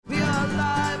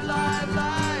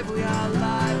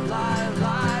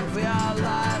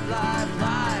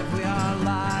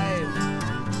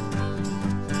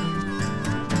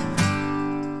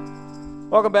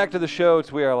Welcome back to the show.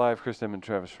 It's We Are Live. Chris Dim and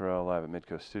Travis Farrell live at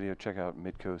Midcoast Studio. Check out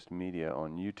Midcoast Media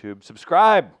on YouTube.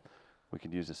 Subscribe. We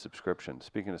could use a subscription.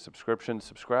 Speaking of subscriptions,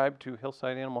 subscribe to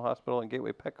Hillside Animal Hospital and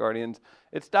Gateway Pet Guardians.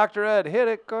 It's Dr. Ed. Hit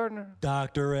it, Gardner.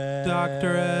 Dr. Ed.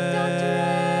 Dr. Ed. Dr.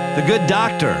 Ed. The good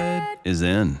doctor is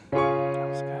in. That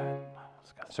was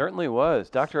good. Certainly was.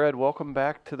 Dr. Ed, welcome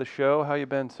back to the show. How you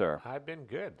been, sir? I've been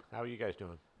good. How are you guys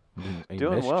doing?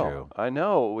 Doing well. I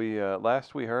know.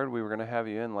 Last we heard we were going to have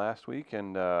you in last week,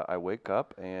 and I wake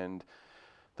up and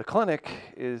the clinic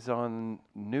is on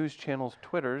news channels'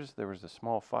 Twitters. There was a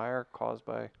small fire caused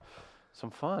by some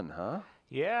fun, huh?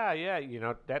 Yeah. You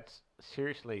know, that's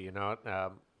seriously. You know,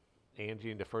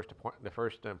 Angie, the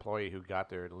first employee who got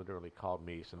there, literally called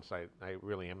me, since I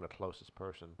really am the closest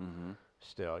person.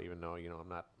 Still, even though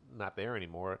I'm not there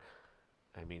anymore.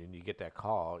 I mean, and you get that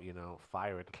call,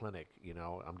 fire at the clinic,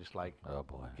 I'm just like, oh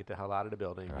boy, get the hell out of the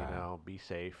building, Right. Be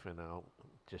safe,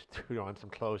 just threw on some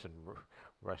clothes and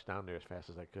rushed down there as fast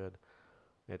as I could.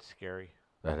 It's scary.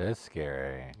 that is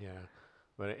scary. Yeah,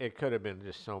 but it could have been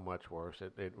just so much worse.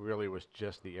 It really was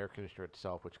just the air conditioner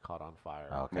itself which caught on fire.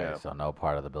 Okay, Yeah. so no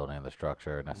part of the building or the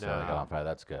structure necessarily got No. on fire.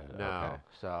 That's good. No, Okay.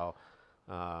 so,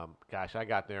 gosh, I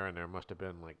got there and there must have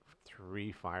been like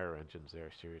 3 fire engines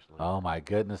there, seriously. Oh my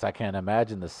goodness, I can't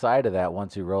imagine the sight of that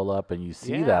once you roll up and you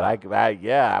see Yeah. that.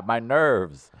 Yeah, my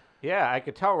nerves. Yeah, I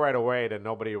could tell right away that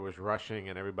nobody was rushing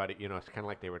and everybody, it's kind of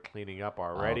like they were cleaning up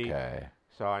already. Okay.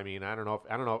 So, I mean, I don't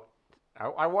know.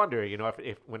 I wonder,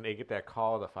 if when they get that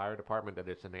call, the fire department, that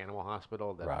it's an animal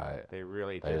hospital, that Right. they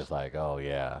really They just like, oh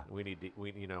yeah. we need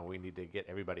to get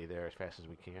everybody there as fast as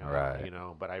we can. Right.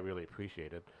 But I really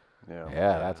appreciate it.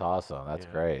 Yeah, that's awesome. That's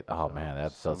Yeah. great. Oh So man,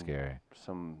 that's so scary.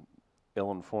 Some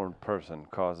ill-informed person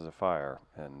causes a fire,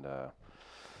 and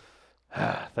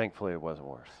thankfully it wasn't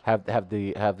worse. Have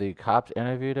the cops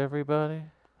interviewed everybody?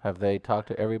 Have they talked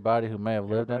to everybody who may have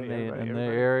lived in the Everybody.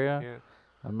 area? Yeah.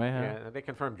 I may have. Yeah, they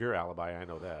confirmed your alibi. I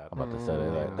know that. I'm about to say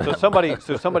that.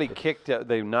 So somebody kicked.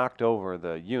 They knocked over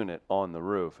the unit on the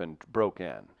roof and broke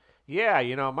in. Yeah,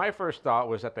 my first thought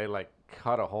was that they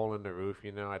cut a hole in the roof.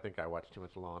 I think I watched too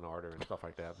much Law and Order and stuff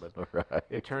like that. But Right.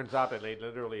 it turns out that they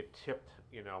literally tipped,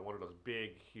 one of those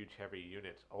big, huge, heavy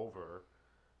units over,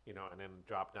 and then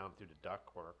dropped down through the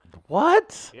ductwork.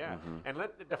 What? Yeah, and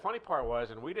the funny part was,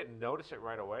 and we didn't notice it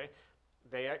right away.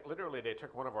 They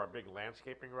took one of our big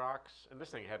landscaping rocks, and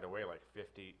this thing had to weigh like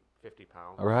 50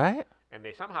 pounds. Right? And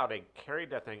they carried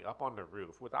that thing up on the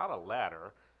roof without a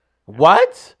ladder.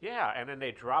 What? Yeah, and then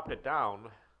they dropped it down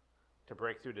to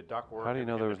break through the ductwork. How do you and-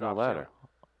 know and there the was no drop ladder? ceiling.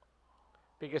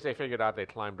 Because they figured out they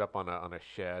climbed up on a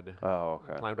shed, Oh,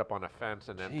 okay. climbed up on a fence,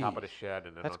 and then top of the Jeez. shed,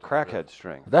 and then That's onto the roof. crackhead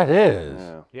strength. That is.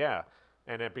 Yeah. Yeah,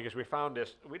 and then because we found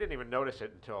this, we didn't even notice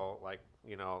it until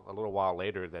a little while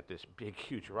later that this big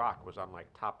huge rock was on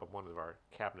top of one of our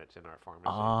cabinets in our pharmacy.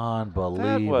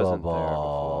 Unbelievable.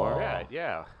 before.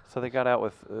 Yeah. So they got out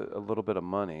with a little bit of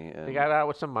money. And They got out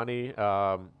with some money.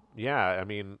 Yeah, I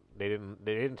mean they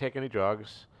didn't take any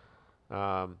drugs.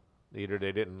 Either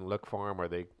they didn't look for them or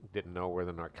they didn't know where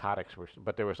the narcotics were.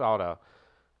 But there was all the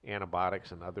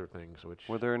antibiotics and other things. Which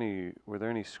Were there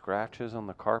any scratches on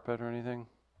the carpet or anything?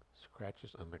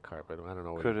 scratches on the carpet. I don't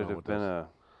know. Where Could you're it going have with been this. a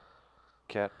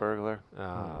cat burglar?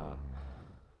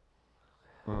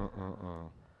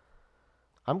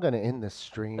 I'm going to end this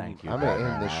stream. Thank you. I'm going to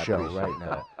Gardner. end this I show appreciate right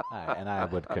now. that. And I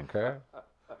would concur.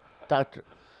 Doctor,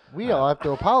 we all have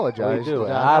to apologize. We do, to and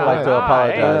Dr. I'd like to Ed.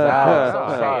 apologize. I'm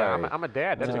so Hey, sorry. I'm a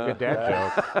dad. That's a good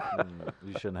dad joke.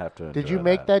 You shouldn't have to. Did endure you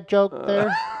make that joke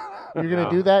there? You're going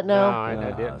to do that No, now? I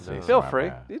No, didn't. see, no. Feel Smart free.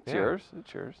 man. It's Yeah. yours.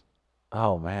 It's yours.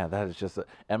 Oh man, that is just.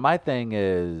 And my thing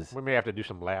is, We may have to do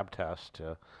some lab tests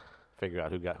to figure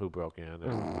out who broke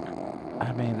in.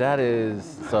 I mean, that is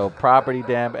so property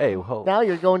damage. Hey, Now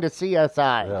you're going to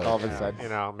CSI Yeah. all of a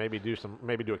sudden. Maybe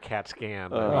do a CAT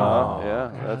scan. Oh,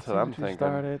 yeah, God, that's see what I'm what you thinking.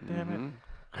 started, damn it.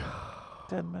 Mhm.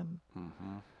 Denman.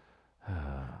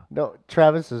 No,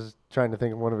 Travis is trying to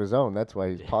think of one of his own. That's why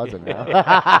he's pausing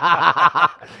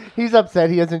now. He's upset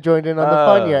he hasn't joined in on the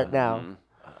fun yet now.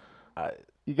 I,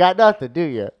 You got nothing, do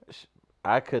you?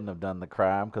 I couldn't have done the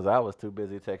crime because I was too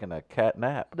busy taking a cat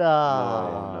nap.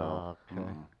 No. Okay.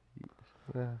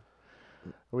 Yeah. Are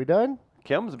we done?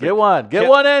 Kim's a Get big- one. Get Kim-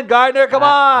 one in, Gardner. Come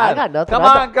on. I got nothing. Come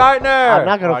I'm on, Gardner. I'm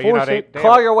not going to Well, force they- it. they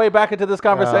Claw have- your way back into this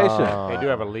conversation. They do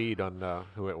have a lead on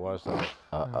who it was, though.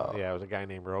 Uh-oh. Yeah, it was a guy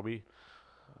named Roby.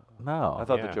 No. I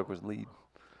thought Yeah. the joke was lead.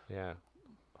 Yeah.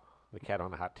 The cat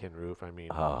on the hot tin roof, I mean.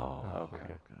 Oh.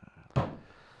 Okay.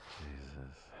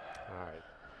 Jesus. All right.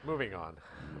 Moving on.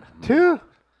 Too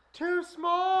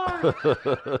smart.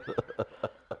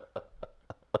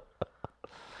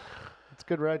 It's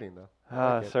good writing, though.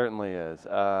 I like it. Certainly is.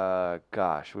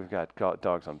 Gosh, we've got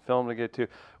dogs on film to get to.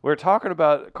 We're talking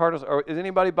about Cardinals. Is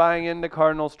anybody buying into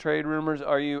Cardinals trade rumors? It's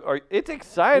What do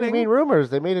exciting. you mean rumors?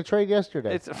 They made a trade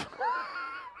yesterday. It's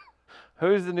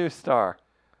who's the new star?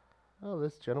 Oh,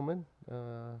 this gentleman.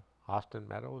 Austin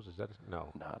Meadows? Is that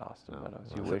no? Not Austin No, Meadows.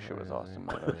 no, You no, wish it no, was no, Austin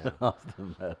no. Meadows. Yeah.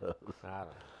 Austin Meadows. I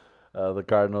don't The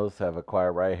Cardinals have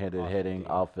acquired right-handed Austin hitting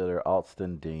Dean. outfielder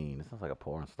Alston Dean. Sounds like a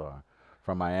porn star.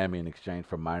 From Miami in exchange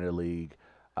for minor league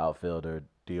outfielder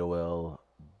Dioel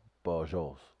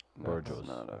Burgos. Burgos. we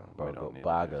don't need to do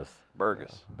Burgos.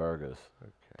 Burgess. Burgos.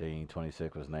 Dean,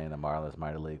 26, was named the Marlins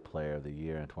Minor League Player of the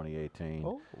Year in 2018.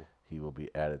 Oh. He will be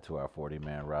added to our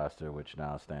 40-man roster, which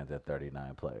now stands at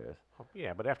 39 players.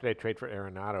 Yeah, but after they trade for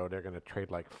Arenado, they're going to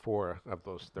trade like 4 of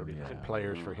those 30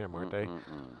 players for him, aren't they?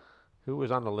 Who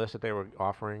was on the list that they were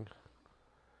offering?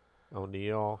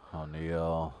 O'Neill,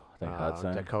 O'Neill, I think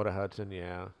Hudson. Dakota Hudson,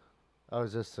 yeah. Oh,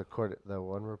 is this the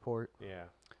one report? Yeah.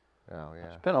 Oh, yeah.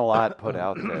 There's been a lot put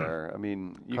out there. I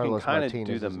mean, you Carlos can kind of do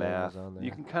Martinez the is the one math. who's on You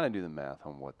there. can kind of do the math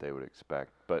on what they would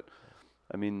expect, but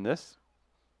I mean, this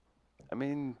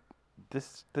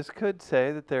could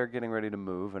say that they're getting ready to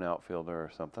move an outfielder or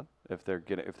something if they're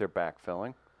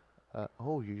backfilling.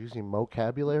 You're using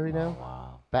vocabulary now?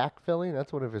 Wow. Backfilling?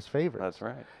 That's one of his favorites. That's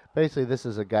right. Basically, this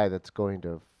is a guy that's going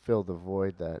to fill the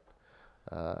void that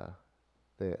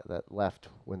that left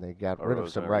when they got rid of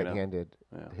some Arozarena. right-handed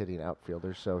Yeah. hitting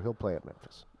outfielders. So he'll play at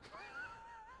Memphis.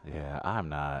 Yeah, I'm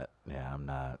not.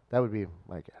 That would be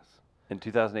my guess. In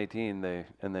 2018, they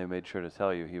made sure to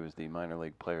tell you he was the minor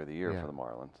league player of the year Yeah, for the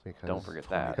Marlins. because- Don't forget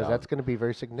that. Because that's going to be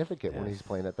very significant when he's Yes.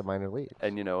 playing at the minor leagues.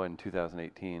 And you know, in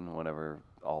 2018, whenever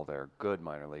all their good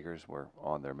minor leaguers were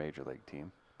on their major league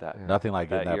team, that Nothing like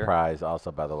getting That that year? prize.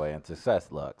 Also, by the way, and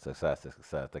success. Look, success is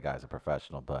success. The guy's a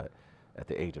professional, but at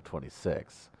the age of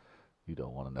 26, you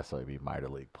don't want to necessarily be minor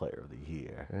league player of the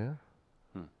year. Yeah.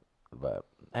 But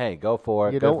hey, go for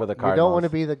it. You Good don't. for the You Cardinals. don't want to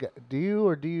be the guy. Do you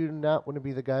or do you not want to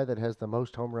be the guy that has the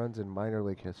most home runs in minor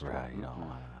league history? Right. You don't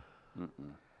want to.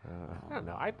 I don't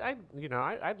know.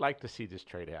 I'd like to see this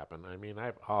trade happen. I mean,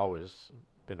 I've always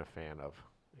been a fan of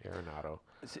Arenado.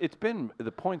 It's been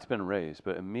the point's been raised,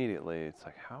 but immediately it's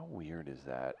like, how weird is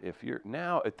that? If you're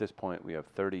now at this point, we have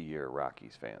 30-year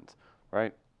Rockies fans,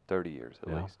 right? 30 years at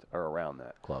Yeah. least, or around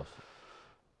that. Close.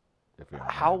 If you're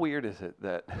How weird is it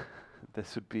that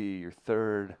this would be your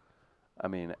third? I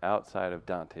mean, outside of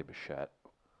Dante Bichette,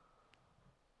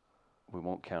 we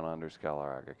won't count Andres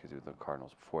Galarraga because he was the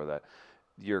Cardinals before that.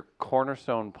 Your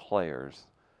cornerstone players,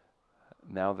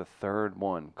 now the third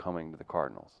one coming to the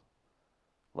Cardinals.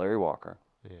 Larry Walker,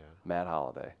 Yeah. Matt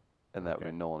Holliday, and that would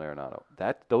Okay. be Nolan Arenado.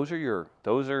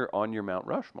 Those are on your Mount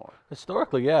Rushmore.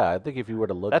 Historically, yeah. I think if you were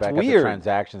to look That's back at weird. the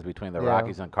transactions between the Yeah.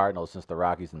 Rockies and Cardinals since the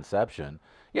Rockies' inception,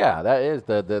 yeah, that is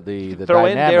the Throw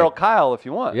in dynamic. Daryl Kyle if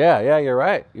you want. Yeah, you're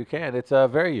right. You can. It's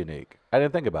very unique. I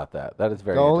didn't think about that. That is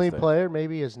very The only interesting. player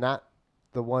maybe is not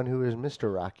the one who is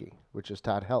Mr. Rocky, which is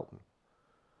Todd Helton.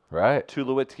 Right.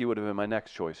 Tulowitzki would have been my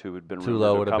next choice, who had been Tulo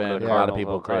rumored would to have come to been the a lot of Cardinals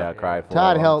people all the time. cried for.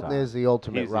 Todd a long Helton time. is the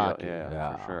ultimate He's the- Rocky.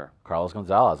 yeah, for sure. Carlos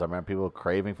Gonzalez. I remember people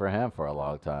craving for him for a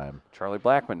long time. Charlie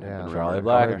Blackmon. had Yeah. been Charlie rumored.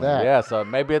 Blackmon. that. Yeah, so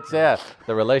maybe it's the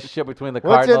relationship between the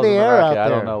What's in Cardinals the and the air Rockies. out I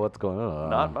don't there? know what's going on.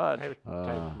 Not much. I would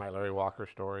tell you my Larry Walker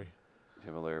story. You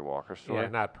have a Larry Walker story. Yeah,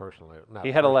 not personally. Not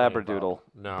He had a personally Labradoodle. involved.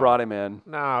 No. Brought him in.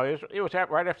 No, it was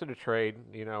right after the trade,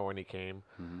 when he came.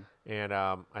 Mm-hmm. And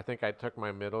I think I took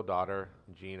my middle daughter,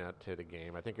 Gina, to the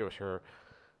game. I think it was her,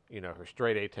 her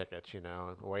straight A tickets,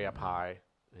 way up high.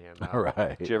 And,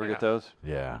 Right. Did you ever get those?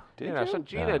 Yeah. Did So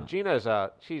Gina's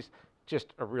she's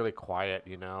just a really quiet,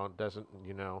 doesn't,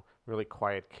 really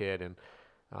quiet kid. And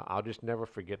I'll just never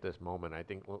forget this moment. I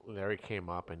think Larry came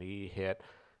up and he hit.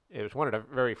 It was one of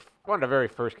the very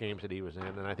first games that he was in,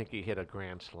 and I think he hit a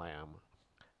grand slam.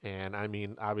 And I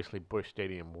mean, obviously Busch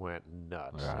Stadium went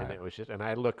nuts, and Right. it was just. And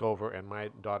I look over, and my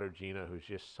daughter Gina, who's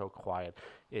just so quiet,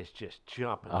 is just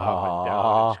jumping up and down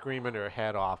Aw. and screaming her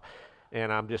head off.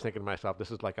 And I'm just thinking to myself,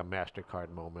 this is like a MasterCard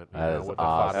moment, That is with a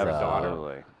father and awesome. daughter.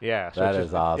 Absolutely. Yeah, so That it's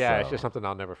is just, Yeah, it's awesome. just something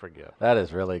I'll never forget. That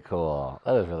is really cool.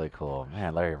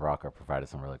 Man, Larry Walker provided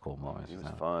some really cool moments. He was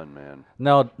so. fun, man.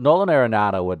 No, Nolan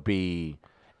Arenado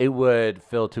would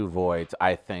fill two voids.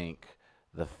 I think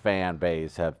the fan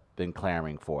base have been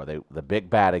clamoring for the big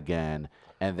bat again,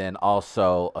 and then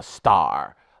also a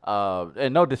star.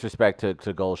 And no disrespect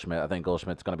to Goldschmidt. I think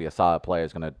Goldschmidt's going to be a solid player.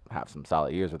 He's going to have some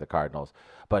solid years with the Cardinals.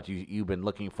 But you've been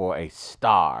looking for a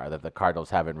star that the Cardinals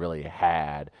haven't really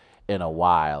had in a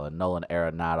while, and Nolan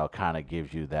Arenado kind of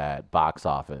gives you that box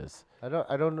office. I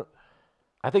don't know.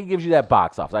 I think it gives you that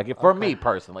box office. Like for me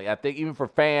personally, I think even for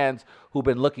fans who've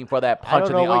been looking for that I punch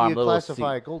don't in know the what arm, you little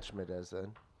classify seat. Goldschmidt as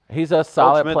then. He's a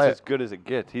solid Goldschmidt's player. as good as it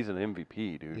gets. He's an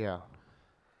MVP, dude. Yeah.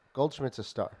 Goldschmidt's a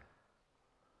star.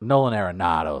 Nolan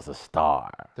Arenado's a star.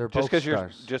 They're Just both because you're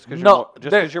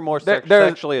stars. you're more there's-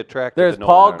 sexually attracted. There's to Nolan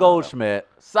Paul Arenado. Goldschmidt,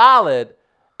 solid,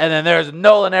 and then there's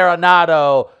Nolan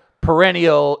Arenado,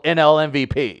 perennial NL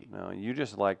MVP. No, you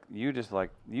dislike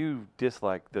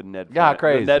the Ned.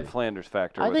 Crazy. The Ned Flanders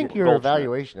factor. I with think your Goldschmidt.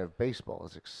 evaluation of baseball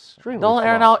is extremely Nolan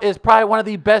flawed. Arenado is probably one of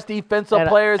the best defensive And-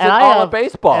 players and in I all have- of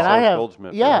baseball. and I So is have-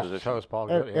 Goldschmidt for yeah. the position. So is Paul.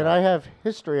 And, Good, and yeah. I have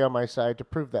history on my side to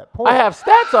prove that point. I have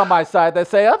stats on my side that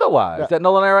say otherwise. Yeah. That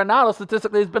Nolan Arenado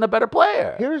statistically has been a better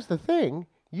player. Here's the thing.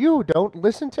 You don't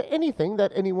listen to anything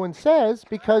that anyone says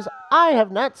because I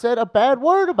have not said a bad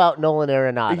word about Nolan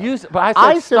Arenado. But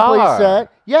I said simply star. said,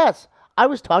 yes, I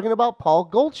was talking about Paul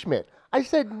Goldschmidt. I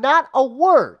said not a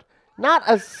word, not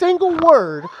a single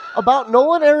word about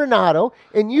Nolan Arenado,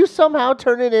 and you somehow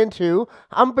turn it into,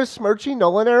 I'm besmirching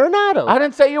Nolan Arenado. I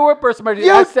didn't say you were besmirching.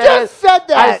 You I said, just said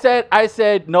that. I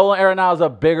said Nolan Arenado's a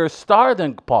bigger star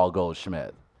than Paul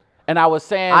Goldschmidt. And I was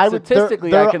saying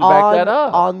statistically they're I can back that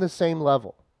up. on the same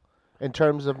level in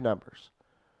terms of numbers.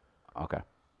 Okay.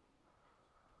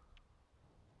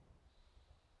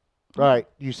 All right,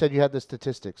 you said you had the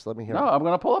statistics. Let me hear No, them. I'm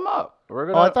gonna pull them up. We're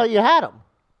gonna. Oh, I thought you had them.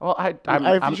 Well, I'm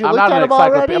Haven't you not looked an at 'em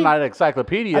encyclopedia. already? I'm not an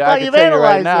encyclopedia. I thought can you've tell you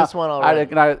right analyzed now. this one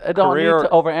already. I don't need to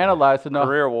overanalyze to know.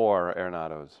 Career WAR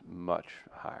Arenado's much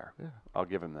higher. I'll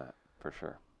give him that for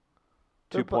sure.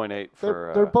 They're 2.8 They're,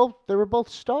 for they were both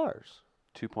stars.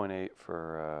 2.8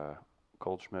 for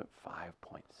Goldschmidt.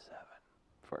 5.7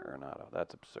 for Arenado.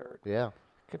 That's absurd. Yeah.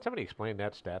 Can somebody explain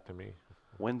that stat to me?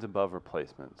 Wins above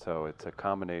replacement. So it's a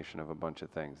combination of a bunch of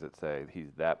things that say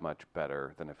he's that much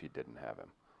better than if you didn't have him.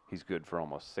 He's good for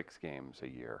almost 6 games a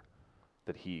year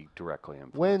that he directly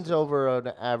influences. Wins over an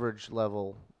average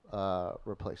level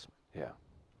replacement. Yeah.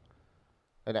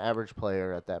 An average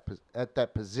player at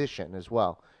that position as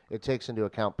well. It takes into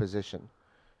account position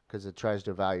because it tries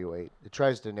to evaluate. It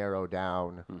tries to narrow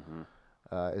down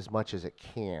as much as it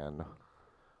can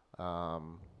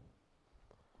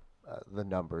the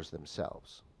numbers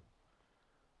themselves.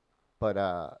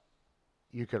 But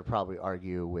you could probably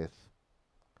argue with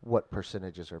what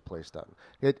percentages are placed on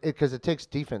it because it takes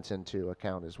defense into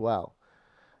account as well.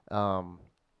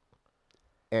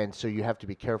 And so you have to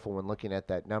be careful when looking at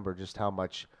that number, just how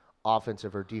much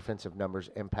offensive or defensive numbers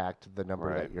impact the number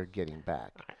Right. that you're getting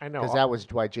back. I know. Because that was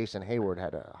why Jason Hayward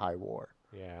had a high WAR.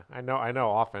 Yeah, I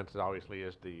know. Offense obviously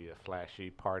is the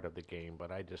flashy part of the game,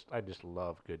 but I just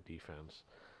love good defense.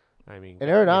 I mean, And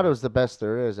Arenado's the best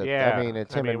there is. Yeah, I mean,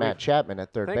 it's I him mean, and Matt we've- Chapman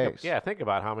at third base. think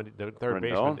about how many the third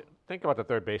Rendon? baseman. Think about the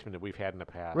third baseman that we've had in the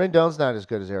past. Rendon's not as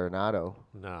good as Arenado.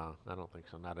 No, I don't think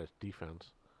so. Not as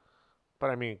defense. But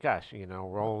I mean, gosh, I mean,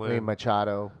 Roland,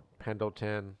 Machado.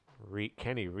 Pendleton,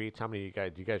 Kenny Reitz. How many of you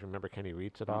guys? Do you guys remember Kenny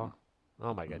Reitz at all?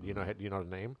 Oh my God, you know the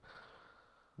name?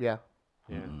 Yeah.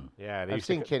 Yeah, yeah. they I've used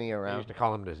to seen ca- Kenny They around. used to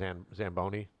call him the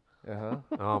Zamboni. Uh-huh.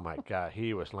 Oh my God,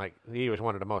 he was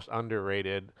one of the most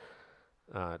underrated,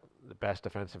 the best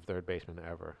defensive third baseman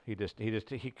ever. He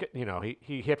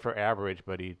hit for average,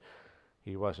 but he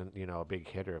wasn't a big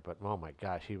hitter. But oh my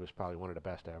gosh, he was probably one of the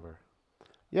best ever.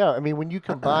 Yeah, I mean, when you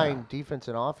combine defense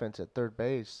and offense at third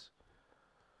base,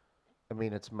 I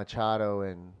mean, it's Machado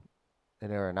and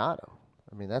Arenado.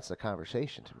 I mean, that's the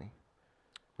conversation to me.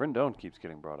 Rendon keeps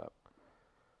getting brought up.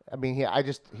 I mean,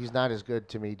 he's not as good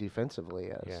to me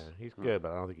defensively as. Yeah, he's good,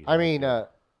 but I don't think he's. I that mean,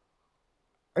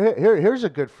 good. here's a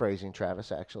good phrasing,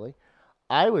 Travis. Actually,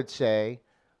 I would say,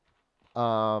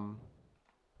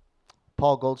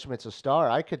 Paul Goldschmidt's a star.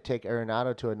 I could take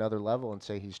Arenado to another level and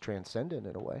say he's transcendent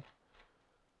in a way.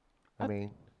 I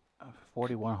mean,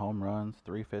 41 home runs,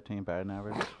 315 batting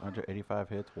average, 185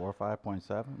 hits, WAR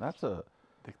 5.7. That's a.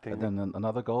 And then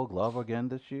another Gold Glove again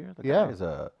this year. The Yeah. guy is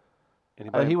a.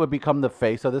 Anybody? He would become the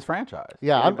face of this franchise.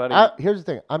 yeah. Anybody- Here's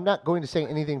the thing. I'm not going to say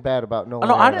anything bad about Nolan.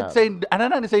 No, I Arenado.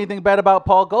 didn't say anything bad about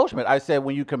Paul Goldschmidt. I said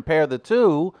when you compare the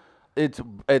two, it's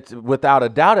without a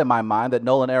doubt in my mind that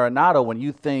Nolan Arenado, when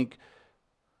you think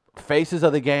faces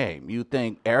of the game, you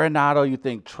think Arenado, you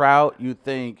think Trout, you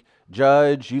think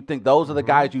Judge, you think those are the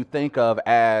guys you think of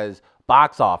as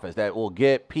box office that will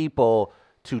get people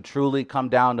to truly come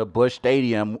down to Busch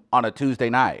Stadium on a Tuesday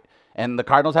night. And the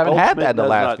Cardinals haven't had Goldschmidt that in the does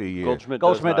last not- few years. Goldschmidt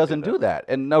Goldschmidt does not doesn't do that.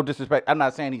 And no disrespect, I'm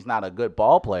not saying he's not a good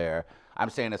ball player. I'm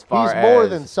saying as far He's as more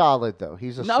than solid, though.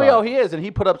 He's a no, star. yo, he is, and he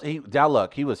put up. Now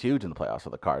look, he was huge in the playoffs for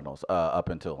the Cardinals up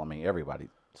until everybody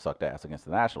sucked ass against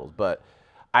the Nationals. But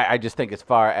I just think as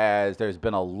far as there's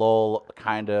been a lull,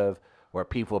 kind of where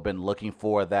people have been looking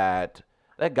for that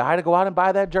that guy to go out and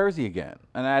buy that jersey again.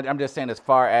 And I'm just saying, as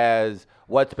far as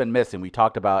what's been missing, we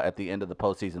talked about at the end of the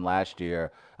postseason last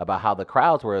year about how the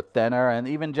crowds were thinner and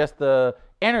even just the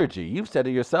energy. You've said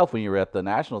it yourself when you were at the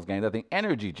Nationals game that the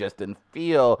energy just didn't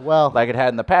feel like it had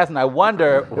in the past. And I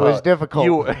wonder, it was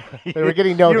difficult. They were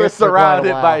getting no You were hits for quite a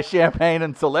surrounded while. by champagne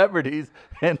and celebrities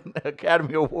and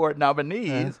Academy Award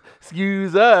nominees.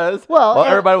 Excuse us. Well, while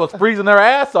everybody was freezing their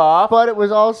ass off. But it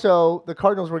was also the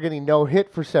Cardinals were getting no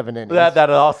hit for 7 innings.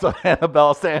 That also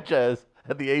Annabelle Sanchez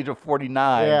at the age of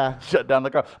 49 shut down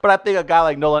the car. But I think a guy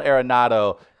like Nolan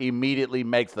Arenado immediately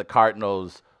makes the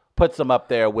Cardinals, puts them up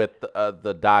there with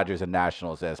the Dodgers and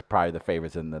Nationals as probably the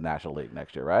favorites in the National League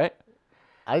next year, right?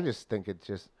 I just think it's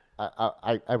just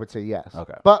I would say yes.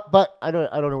 Okay. But I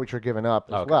don't know what you're giving up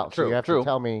as Okay, well. true, so you have true. to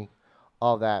tell me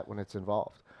all that when it's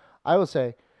involved. I will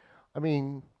say, I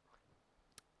mean,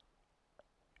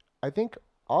 I think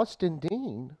Austin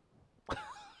Dean,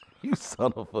 You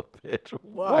son of a bitch.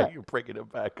 Why What? are you bringing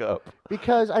it back up?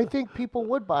 because I think people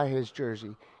would buy his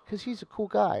jersey because he's a cool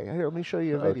guy. Here, let me show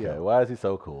you a video. Okay, why is he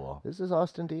so cool? This is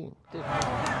Austin Dean in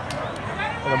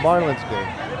a Marlins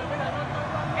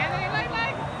game.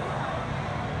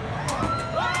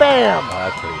 Bam! Oh,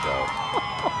 that's pretty dope.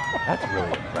 That's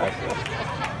really impressive.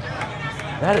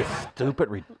 That is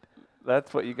stupid.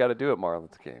 That's what you got to do at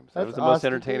Marlins games. That That's was the most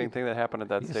Austin entertaining Dean. thing that happened at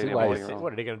that You see stadium. why all you year see- long.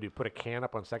 What are they going to do? Put a can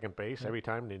up on second base every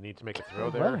time they need to make a throw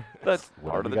there? That's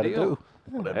Whatever part of you the gotta deal.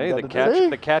 do. Whatever Hey, you the gotta do. See?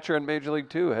 the catcher in Major League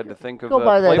Two had to think of Go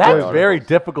buy that Playboy That's jersey. very articles.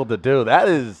 difficult to do. That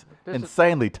is This is-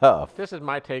 insanely tough. This is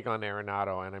my take on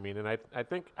Arenado, and I mean, and I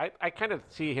think I kind of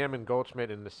see him and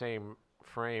Goldschmidt in the same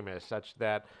frame as such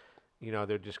that, you know,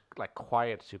 they're just like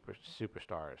quiet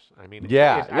superstars. I mean,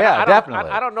 Yeah, it's- yeah, I don't, definitely.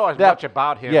 I don't know as Def- much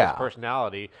about him, yeah. his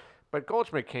personality, but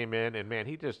Goldschmidt came in and man,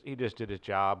 he just did his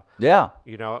job, Yeah.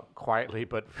 you know, quietly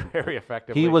but very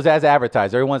effectively. He was as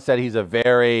advertised. Everyone said he's a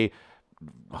very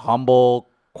humble,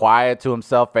 quiet to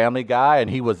himself family guy, and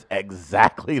he was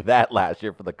exactly that last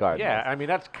year for the Cardinals. Yeah, I mean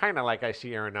that's kind of like I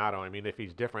see Arenado. I mean, if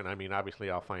he's different, I mean, obviously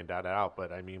I'll find that out.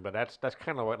 But I mean, but that's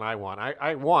kind of what I want.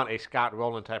 I want a Scott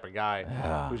Rowland type of guy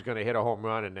who's going to hit a home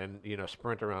run and then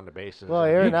sprint around the bases. Well,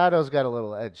 And Arenado's got a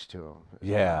little edge to him.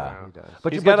 Yeah. He does.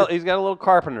 But He's you- got a little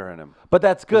Carpenter in him. But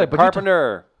that's He's good. a But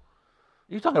Carpenter.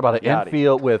 you're talking about an Yachty.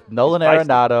 infield with Nolan feisty.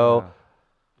 Arenado,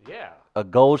 yeah, a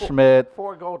Goldschmidt,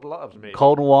 4 gold gloves maybe.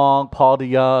 Colton Wong, Paul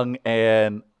DeYoung,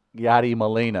 and Yadi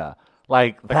Molina.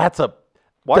 Like, that's a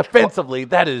Watch- defensively,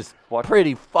 that is watch-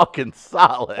 pretty fucking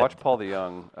solid. Watch Paul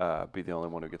DeYoung be the only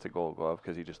one who gets a Gold Glove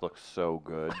because he just looks so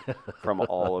good from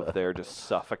all of their just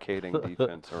suffocating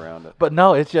defense around it. But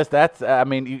no, it's just I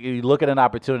mean, you look at an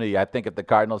opportunity. I think if the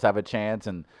Cardinals have a chance,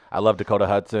 and I love Dakota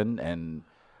Hudson, and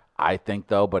I think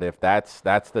though, but if that's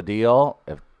the deal,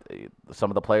 if some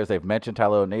of the players they've mentioned,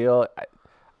 Tyler O'Neill,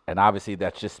 and obviously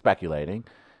that's just speculating.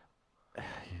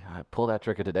 I pull that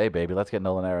trigger today, baby. Let's get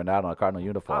Nolan Arenado in a Cardinal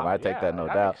uniform. Oh, I take yeah, that, no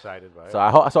I'm doubt. excited by it.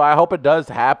 So I hope it does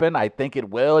happen. I think it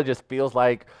will. It just feels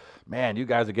like, man, you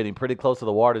guys are getting pretty close to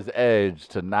the water's edge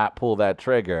to not pull that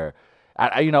trigger.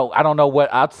 I don't know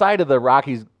what outside of the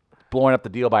Rockies blowing up the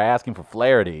deal by asking for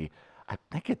Flaherty. I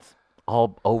think it's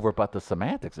all over, but the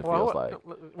semantics. It feels like.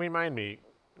 Remind me,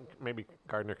 maybe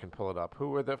Gardner can pull it up. Who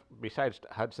were besides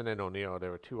Hudson and O'Neill?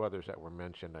 There were 2 others that were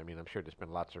mentioned. I mean, I'm sure there's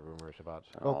been lots of rumors about.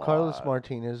 Oh, Carlos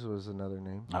Martinez was another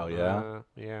name. Oh yeah.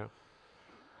 Yeah.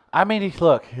 I mean,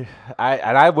 look,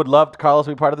 I would love Carlos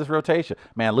to be part of this rotation.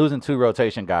 Man, losing 2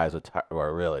 rotation guys would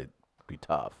really be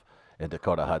tough in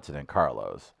Dakota Hudson and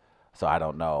Carlos. So I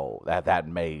don't know that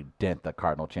may dent the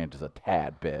Cardinal chances a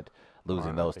tad bit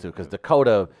losing those 2 because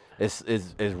Dakota is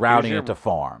rounding your- into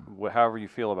form, However you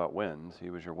feel about wins, he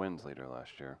was your wins leader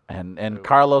last year. and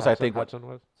Carlos I think, Hudson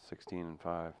was.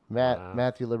 16-5.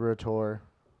 Matthew Liberator.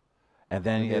 and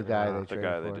then The guy they The traded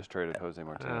guy they for. just traded, Jose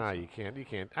Martinez. You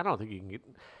can't. I don't think you can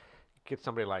get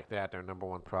somebody like that, their number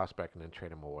 1 prospect, and then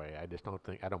trade him away. I just don't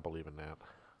think. I don't believe in that.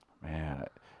 man,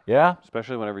 yeah,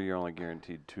 Especially whenever you're only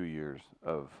guaranteed 2 years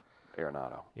of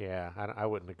Arenado. Yeah, I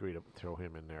wouldn't agree to throw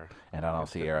him in there. and I don't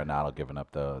see Arenado giving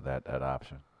up that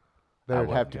option. I There would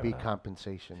wouldn't have to give be it up.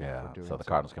 compensation Yeah, for doing so the so.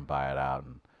 Cardinals can buy it out,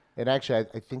 And actually,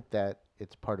 I think that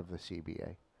it's part of the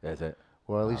CBA. is it?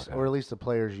 Well, at least, Okay. or at least the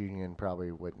players' union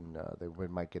probably wouldn't.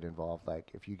 Might get involved. Like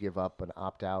if you give up an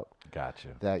opt-out, Gotcha.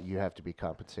 that you have to be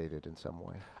compensated in some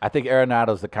way. I think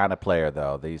Arenado's the kind of player,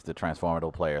 though. He's the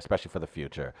transformative player, especially for the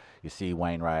future. You see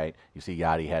Wainwright, you see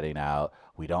Yachty heading out.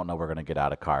 We don't know we're going to get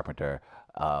out of Carpenter.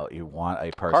 You want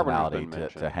a personality been to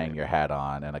mentioned, hang yeah. your hat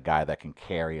on and a guy that can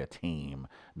carry a team.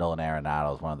 Nolan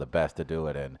Arenado is one of the best to do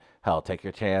it. And, hell, take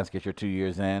your chance, get your 2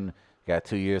 years in. You got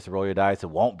 2 years to roll your dice. It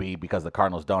won't be because the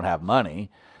Cardinals don't have money.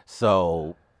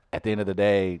 So at the end of the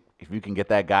day, if you can get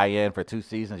that guy in for 2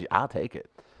 seasons, I'll take it.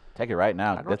 Take it right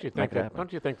now. Don't you Make think it that? happen.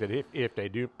 Don't you think that if they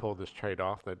do pull this trade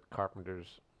off, that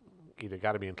Carpenter's either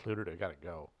got to be included or got to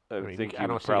go? I mean, think I he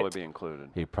don't would see probably it. be included.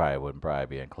 He probably wouldn't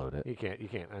be included. You can't.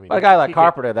 I mean, But a guy like he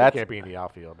Carpenter, he that's- can't be in the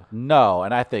outfield. No,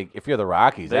 and I think if you're the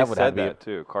Rockies, They that would have said to be. that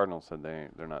too. Cardinals said they're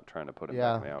not trying to put him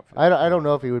Yeah, back in the outfield. I don't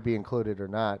know if he would be included or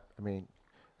not. I mean,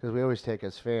 because we always take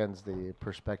as fans the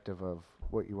perspective of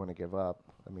what you want to give up.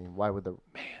 I mean, what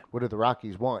do the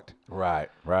Rockies want? Right.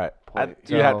 Boy,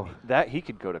 You had- So- that he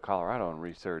could go to Colorado and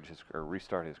restart his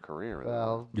career.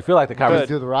 Well, you feel like the conversation.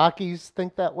 do the Rockies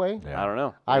think that way? Yeah. I don't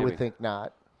know. I would Maybe. think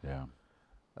not. Yeah.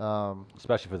 Um,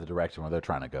 Especially for the direction where they're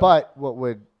trying to go. but what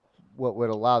would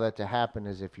allow that to happen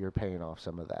is if you're paying off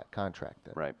some of that contract.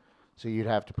 Then. Right. So you'd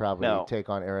have to probably Now- take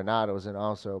on Arenado's and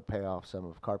also pay off some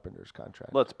of Carpenter's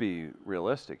contract. Let's be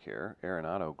realistic here.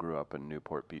 Arenado grew up in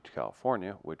Newport Beach,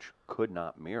 California, which could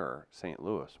not mirror St.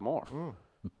 Louis more.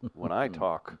 When I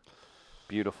talk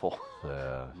beautiful,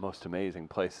 most amazing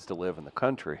places to live in the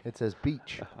country, It says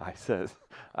beach. I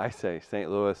say St.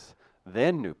 Louis,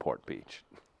 then Newport Beach.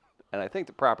 And I think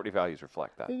the property values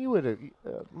reflect that. And you would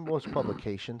most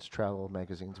publications, travel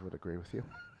magazines would agree with you.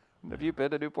 Have you been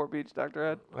to Newport Beach, Dr.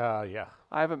 Ed? Yeah.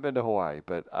 I haven't been to Hawaii,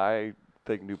 but I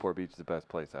think Newport Beach is the best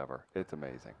place ever. It's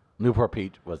amazing. Newport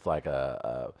Beach was like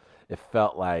it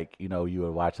felt like, you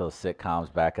would watch those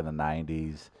sitcoms back in the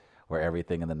 90s where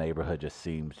everything in the neighborhood just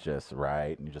seems just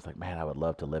right. And you're just like, man, I would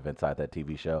love to live inside that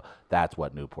TV show. That's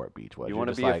what Newport Beach was. You You're want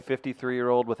to just be like, a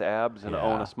 53-year-old with abs and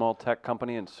own Yeah. a small tech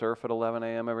company and surf at 11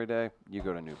 a.m. every day? You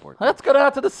go to Newport Beach. let's go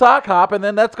down to the sock hop and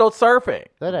then let's go surfing.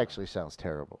 That actually sounds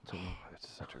terrible to me. It's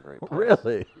such a great place.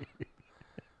 Really?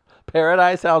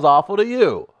 Paradise sounds awful to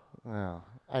you. Well,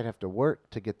 I'd have to work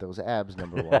to get those abs,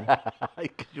 number one.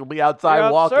 You'll be outside You're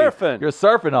out walking. surfing. You're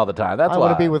surfing all the time. That's I why.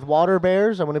 want to be with water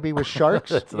bears. I want to be with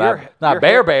sharks. It's not You're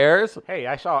bear hip. bears. Hey,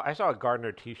 I saw a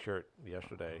Gardner T-shirt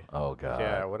yesterday. Oh, God.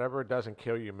 Yeah, whatever doesn't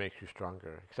kill you makes you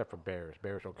stronger, except for bears.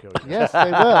 Bears will kill you. Yes,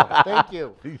 they will. Thank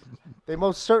you. They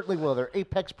most certainly will. They're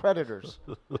apex predators.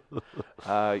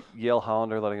 Yale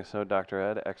Hollander letting us know, Dr.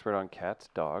 Ed, expert on cats,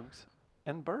 dogs,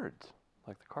 and birds,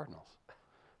 like the Cardinals.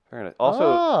 Very nice. Also,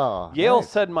 Oh, Yale nice.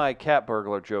 said my cat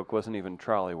burglar joke wasn't even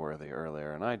trolley worthy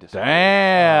earlier, and I disagree.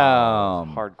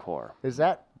 Damn. Hardcore. Is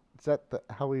that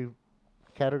how we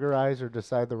categorize or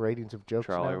decide the ratings of jokes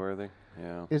Trolley now? worthy?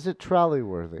 Yeah. Is it trolley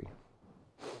worthy?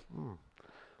 Is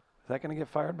that going to get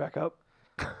fired back up?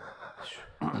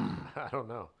 I don't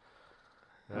know.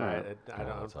 I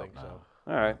don't let's hope think so.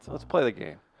 All right, let's play the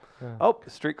game. Oh,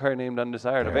 streetcar named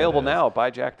Undesired. There Available it is. now at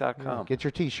buyjack.com. Get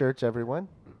your T-shirts, everyone,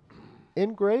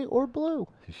 in gray or blue.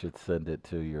 You should send it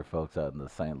to your folks out in the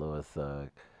St. Louis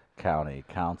County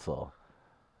Council,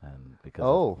 and because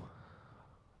Oh,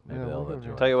 maybe yeah, they'll we're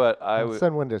enjoy. Tell you what, I'll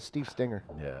send one to Steve Stinger.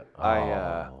 Yeah. I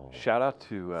Oh, shout out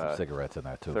to some cigarettes in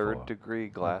there too. Third Degree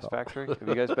Glass Factory. Have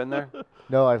you guys been there?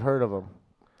 No, I've heard of them.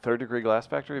 Third Degree Glass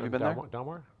Factory. Have you been there?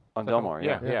 Delmar? On Delmar,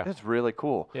 yeah. Yeah. It's really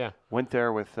cool. Yeah. Went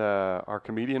there with our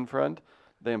comedian friend.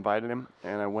 They invited him,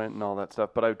 and I went and all that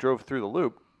stuff. But I drove through the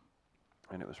loop,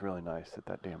 and it was really nice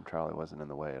that damn trolley wasn't in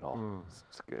the way at all.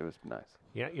 It was nice.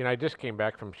 Yeah, I just came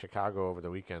back from Chicago over the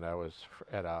weekend. I was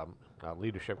at a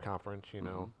leadership conference,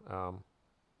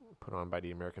 put on by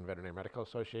the American Veterinary Medical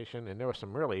Association, and there was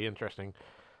some really interesting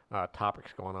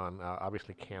topics going on.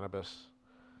 Obviously, cannabis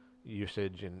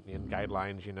usage and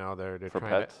guidelines. They're For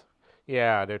trying pets? to.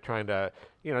 Yeah, they're trying to.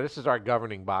 This is our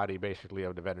governing body, basically,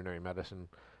 of the veterinary medicine.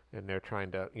 And they're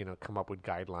trying to, come up with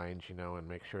guidelines, and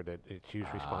make sure that it's used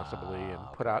responsibly and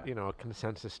put out, a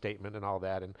consensus statement and all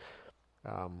that. And,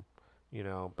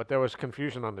 but there was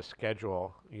confusion on the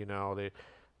schedule.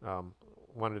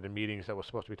 One of the meetings that was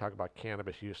supposed to be talking about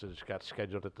cannabis usage got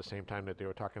scheduled at the same time that they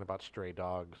were talking about stray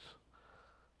dogs,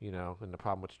 and the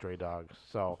problem with stray dogs.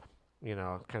 So,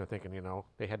 kind of thinking,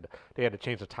 they had to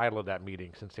change the title of that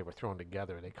meeting since they were thrown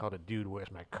together. They called it "Dude,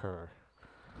 Where's My Cur?"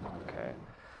 Okay.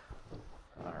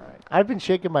 All right. I've been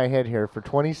shaking my head here for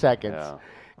 20 seconds Yeah.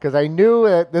 because I knew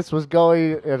that this was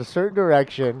going in a certain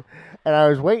direction, and I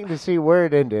was waiting to see where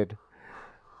it ended.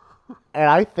 And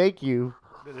I thank you.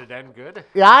 Did it end good?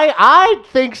 Yeah, I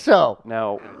think so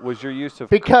Now, was your use of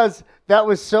because that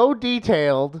was so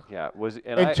detailed and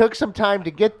and took some time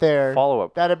to get there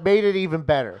follow-up. that it made it even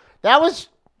better. That was,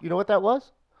 you know what that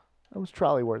was? That was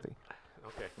trolley worthy.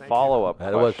 Okay. Thank you. follow-up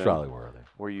That was question? trolley worthy.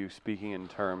 Were you speaking in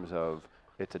terms of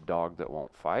it's a dog that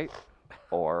won't fight,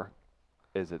 or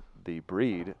is it the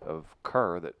breed of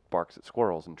cur that barks at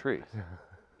squirrels and trees?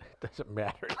 doesn't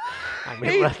matter. I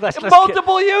mean, let's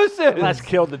Multiple uses. let's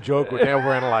kill the joke. We're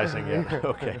overanalyzing it.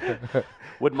 Okay.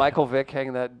 Would Michael Vick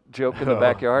hang that joke in the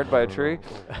backyard by a tree?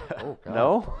 Oh, God.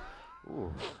 No.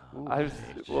 Ooh, I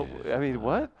mean,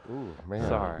 what? ooh, man.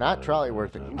 Sorry. Not trolley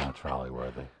worthy. Not trolley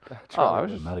worthy. Oh, I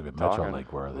was just Not even talking. Metro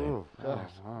Link worthy. Ooh, gosh.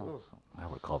 I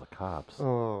would call the cops.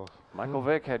 Oh. Michael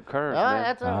Vick had curves, Ah, man.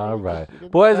 that's All right.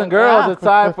 right. Boys and girls, it's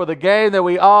time for the game that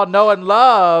we all know and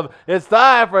love. It's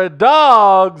time for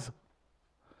Dogs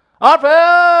on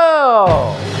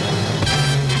Film.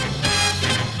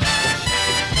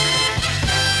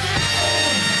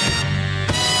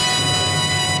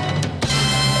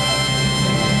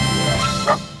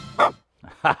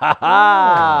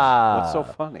 What's so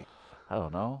funny? I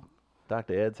don't know.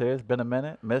 Dr. Ed's here. It's been a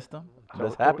minute. Missed him. So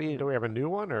Just happy. Do we have a new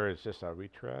one, or is this a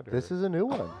retread? Or? This is a new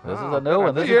one. This is a new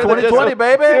one. This is You're the 2020,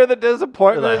 baby. You're the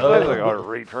disappointment. You're like, It's like, oh,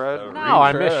 retread. No,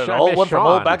 I miss Retread. I Old miss one from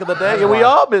old Sean. back in the day. Yeah, we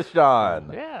all miss Sean.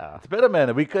 Yeah. It's been a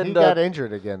minute. We He couldn't. got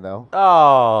injured again, though.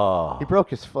 Oh. He broke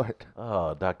his foot.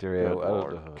 Oh, Dr. Ed. Good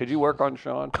Lord. Could you work on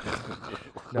Sean?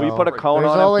 Will you No. put a cone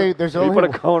There's on only- him? there's Will you only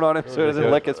put a cone on him so he doesn't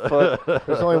lick his foot?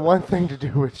 There's only one thing to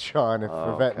do with Sean if for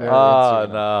Oh, veterinary Oh,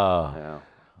 incident. no. Yeah.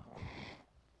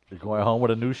 You're going home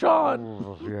with a new Sean.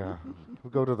 Oh, yeah.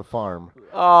 We'll go to the farm.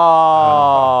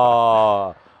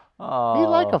 Oh. Oh. He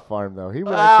like a farm, though. He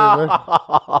would actually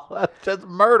live. That's just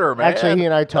murder, man. Actually, he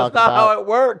and I talked That's not about- how it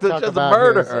works. It's talked just about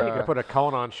murder. his, You could put a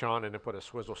cone on Sean and then put a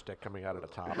swizzle stick coming out of the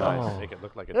top. Nice. Make it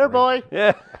look like a There, drink. boy.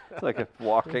 Yeah. It's like a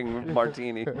walking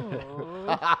martini. Well,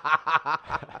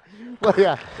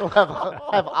 yeah. We'll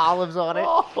have olives on it.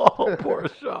 Oh, poor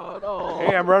Sean. Oh.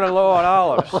 Hey, I'm running low on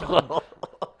olives.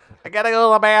 I gotta go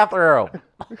to the bathroom.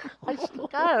 God,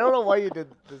 I don't know why you did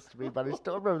this to me, but I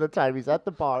still remember the time he's at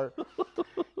the bar,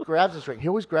 grabs his drink. He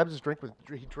always grabs his drink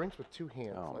he drinks with two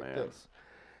hands like man. this.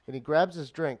 And he grabs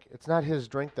his drink. It's not his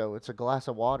drink, though. It's a glass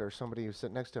of water somebody who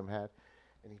sitting next to him had.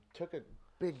 And he took a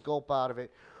big gulp out of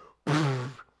it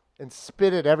and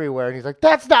spit it everywhere. And he's like,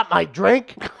 that's not my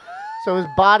drink. So his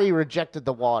body rejected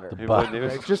the water. He wouldn't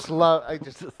even- I just love, I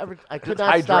could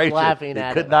not stop Hydration. laughing He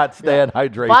at could it. not stand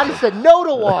hydration. Body said no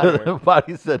to water.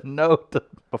 Body said no to.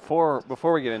 Before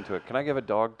we get into it, can I give a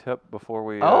dog tip before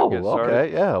we Oh, get started?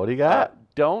 okay. Yeah. What do you got?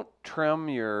 Don't trim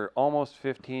your almost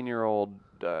 15-year-old,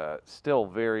 still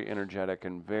very energetic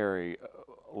and very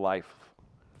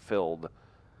life-filled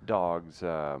dog's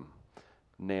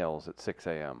nails at 6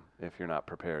 a.m. if you're not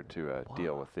prepared to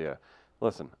deal with the.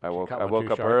 Listen, I woke cut one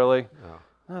too up short? early. Oh.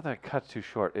 Not that it cuts too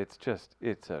short. It's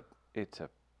a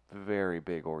very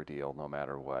big ordeal no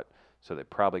matter what. So they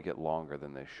probably get longer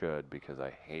than they should because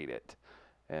I hate it.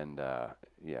 And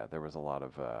yeah, there's a lot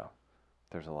of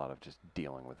just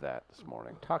dealing with that this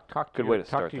morning. Talk to Good your, way to talk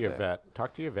start to the your day. vet.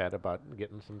 Talk to your vet about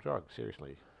getting some drugs.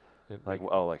 Seriously. Like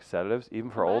sedatives, even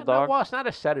for Well, old dogs. Well, it's not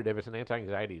a sedative. It's an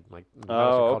anti-anxiety, like medicine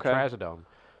Oh, called okay. trazodone.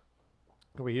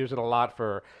 We use it a lot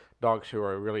for dogs who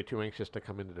are really too anxious to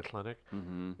come into the clinic,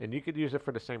 and you could use it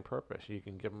for the same purpose. You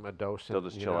can give them a dose. They'll and,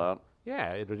 just you chill know, out.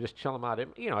 Yeah, it'll just chill them out.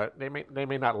 They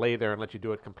may not lay there and let you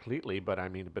do it completely, but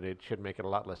it should make it a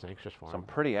lot less anxious for So I'm them.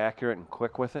 pretty accurate and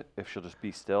quick with it if she'll just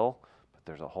be still. But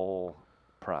there's a whole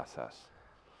process.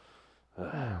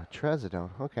 Trazodone.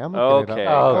 Okay, I'm looking Okay. it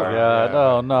Oh, up. All right. God. Yeah.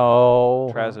 Oh,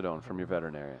 no. Trazodone from your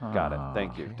veterinarian. Got it.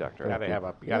 Thank you, Doctor. You gotta have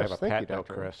a you gotta Yes, have a thank pet, you, though,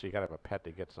 Dr. Chris. You gotta have a pet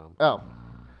to get some. Oh.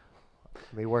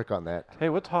 Let me work on that. Hey,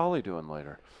 what's Holly doing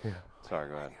later? Yeah. Sorry,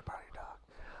 go ahead.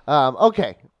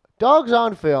 Okay. Dogs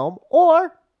on film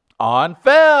or On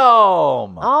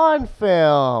film. on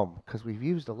film. Because we've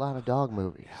used a lot of dog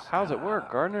movies. How's it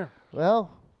work, Gardner? Well,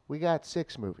 we got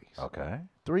 6 movies. Okay.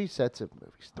 3 sets of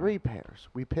movies. 3 pairs.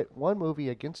 We pit one movie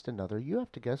against another. You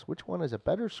have to guess which one has a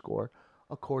better score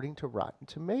according to Rotten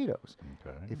Tomatoes.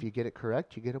 Okay. If you get it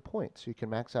correct, you get a point. So you can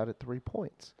max out at 3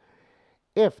 points.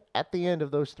 If at the end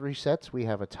of those 3 sets we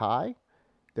have a tie,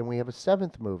 then we have a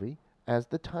 7th movie as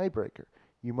the tiebreaker.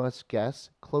 You must guess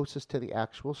closest to the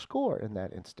actual score in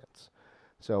that instance.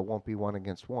 So it won't be 1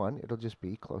 against 1. It'll just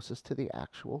be closest to the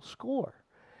actual score.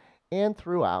 And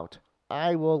throughout,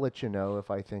 I will let you know if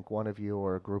I think one of you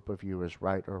or a group of you is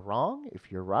right or wrong.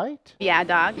 If you're right, Yeah,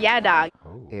 dog. Yeah, dog.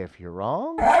 if you're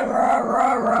wrong, you I don't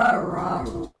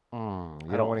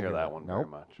don't want to hear that one very nope,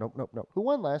 much. Nope. Who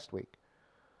won last week?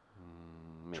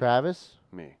 Me. Travis?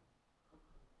 Me.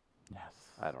 Yes.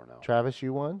 I don't know. Travis,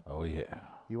 you won? Oh, yeah.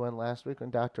 You won last week when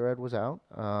Dr. Ed was out.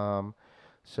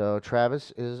 So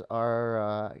Travis is our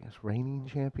I guess reigning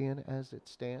champion as it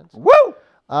stands. Woo!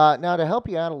 Now to help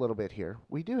you out a little bit here,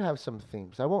 we do have some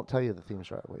themes. I won't tell you the themes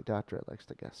right away. Dr. Ed likes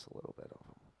to guess a little bit of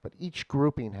them. But each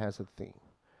grouping has a theme.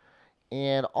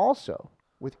 And also,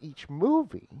 with each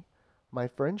movie, my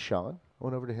friend Sean, I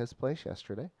went over to his place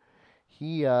yesterday.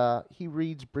 He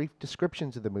reads brief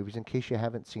descriptions of the movies in case you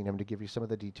haven't seen them to give you some of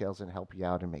the details and help you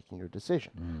out in making your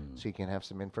decision, so you can have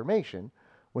some information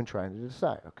when trying to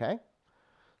decide. Okay.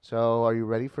 So, are you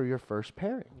ready for your first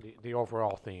pairing? The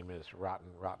overall theme is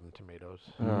Rotten Tomatoes.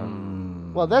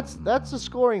 Well, that's the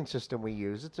scoring system we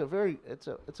use. It's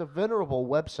a venerable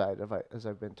website, as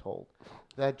I've been told,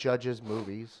 that judges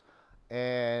movies,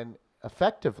 and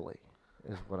effectively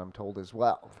is what I'm told as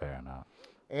well, Fair enough.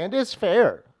 and is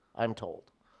fair. I'm told.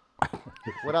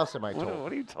 What else am I told?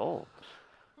 What are you told?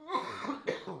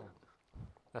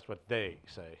 That's what they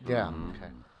say. Yeah.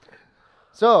 Okay.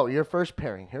 So your first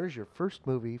pairing. Here's your first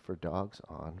movie for Dogs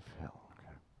on Film.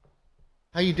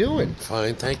 How you doing?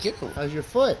 Fine, thank you. How's your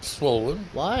foot? Swollen.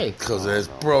 Why? Because it's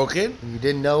broken. You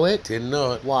didn't know it? Didn't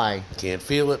know it. Why? Can't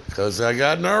feel it. Because I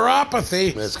got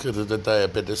neuropathy. That's because of the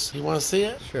diabetes. You want to see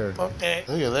it? Sure. Okay.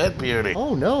 Look at that beauty.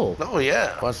 Oh no. Oh,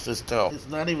 yeah. Watch this toe. It's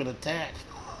not even attached.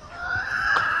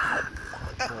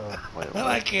 Well,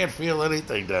 I can't feel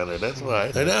anything down there. That's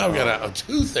why. And now I've got a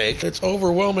toothache. It's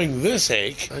overwhelming this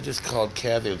ache. I just called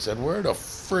Kathy and said, where the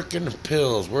frickin'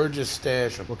 pills? Where'd you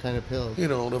stash them? What kind of pills? You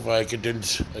know, the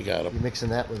Vicodins. I got You them. mixing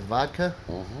that with vodka?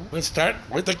 Let's start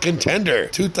with The Contender.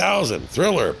 2000.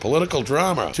 Thriller. Political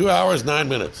drama. 2 hours, 9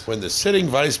 minutes. When the sitting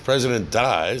vice president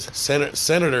dies,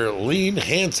 Senator Lane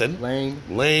Hansen,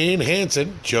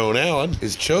 Joan Allen,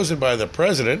 is chosen by the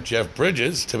president, Jeff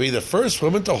Bridges, to be the first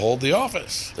woman to hold the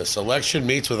office. The selection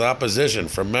meets with opposition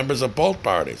from members of both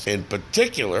parties, in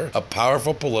particular, a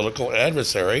powerful political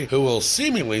adversary who will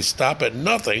seemingly stop at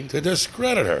nothing to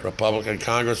discredit her. Republican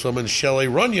Congresswoman Shelley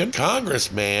Runyon,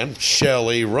 Congressman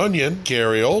Shelley Runyon,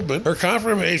 Gary Oldman. Her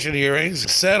confirmation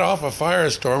hearings set off a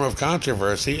firestorm of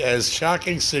controversy as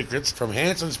shocking secrets from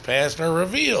Hansen's past are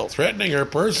revealed, threatening her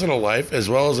personal life as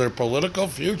well as her political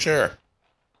future.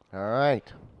 All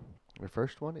right. Your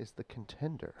first one is The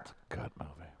Contender. Good movie.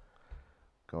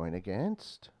 Going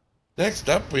against. Next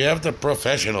up, we have The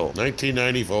Professional,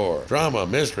 1994. Drama,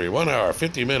 mystery, 1 hour,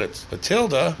 50 minutes.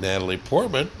 Matilda, Natalie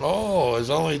Portman, is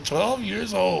only 12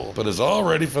 years old, but is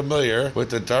already familiar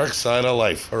with the dark side of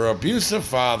life. Her abusive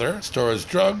father stores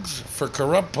drugs for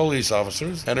corrupt police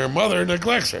officers, and her mother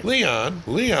neglects her. Leon,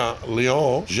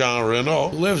 Jean Reno,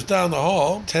 who lives down the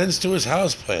hall, tends to his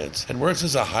houseplants, and works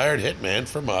as a hired hitman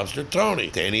for mobster Tony,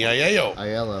 Danny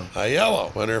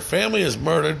Aiello. When her family is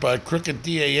murdered by crooked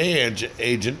DAA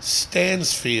agent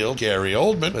Stansfield, Gary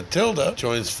Oldman, Matilda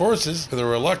joins forces with a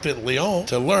reluctant Leon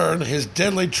to learn his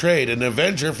deadly trade and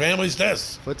avenge her family's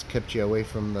deaths. What's kept you away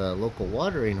from the local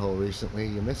watering hole recently?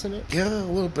 You missing it? Yeah, a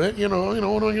little bit. You know, what am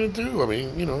I going to do? I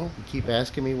mean, You keep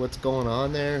asking me what's going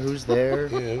on there, who's there.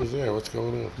 Yeah, who's there? What's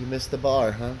going on? You missed the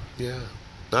bar, huh? Yeah.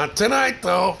 Not tonight,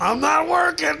 though. I'm not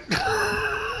working.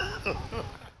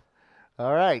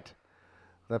 All right.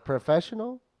 The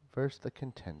Professional versus The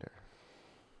Contender.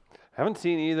 Haven't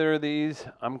seen either of these.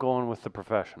 I'm going with The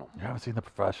Professional. You haven't seen The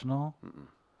Professional?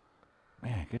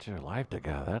 Man, get your life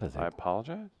together. That is I a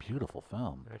apologize. beautiful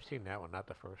film. I've seen that one, not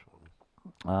the first one.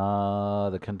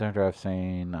 The Contender I've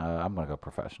seen, I'm going to go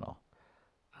Professional.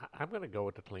 I'm going to go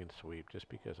with the clean sweep just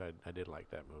because I did like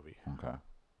that movie. Okay.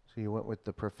 So you went with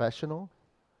The Professional.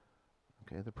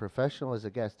 Okay, The Professional is a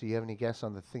guess. Do you have any guess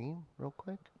on the theme, real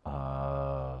quick?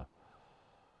 No,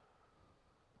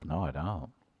 I don't.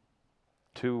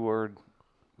 2-word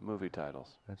movie titles.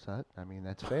 That's not. I mean,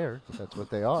 that's fair. That's what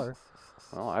they are.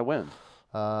 Well, I win.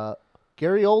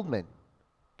 Gary Oldman.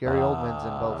 Gary Oldman's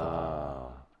in both of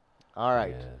them. All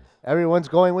right. Yes. Everyone's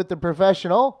going with The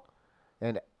Professional,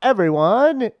 and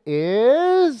everyone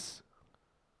is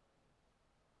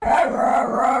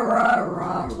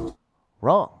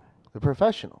wrong. The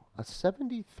Professional, a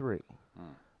 73.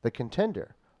 The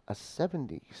Contender, a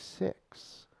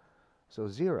 76. So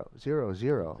 0, 0,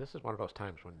 0. This is one of those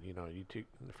times when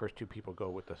the first two people go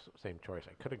with the same choice.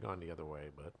 I could have gone the other way,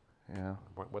 but Yeah.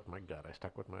 I went with my gut. I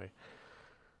stuck with my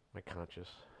conscience.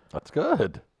 That's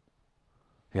good.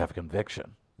 You have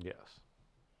conviction. Yes.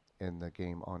 In the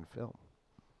game on film.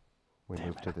 We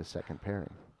move to the second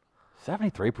pairing.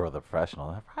 73 for The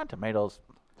Professional. Rotten Tomatoes.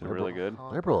 Is it really good?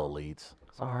 Liberal elites.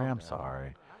 Sorry, I'm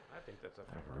sorry. I think that's a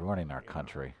They're ruining our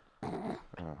country.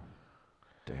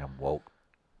 Damn woke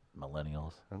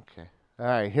millennials. Okay. All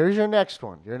right, here's your next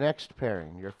one. Your next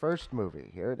pairing. Your first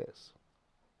movie. Here it is.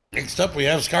 Next up, we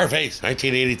have Scarface,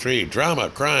 1983. Drama,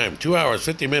 crime, 2 hours,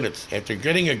 50 minutes. After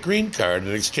getting a green card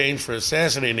in exchange for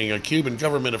assassinating a Cuban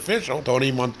government official,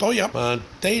 Tony Montana,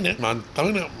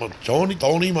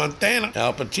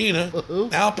 Al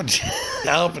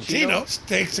Pacino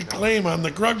stakes a claim on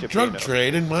the drug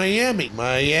trade in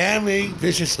Miami,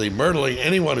 viciously murdering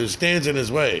anyone who stands in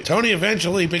his way. Tony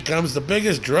eventually becomes the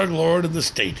biggest drug lord in the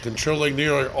state, controlling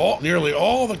nearly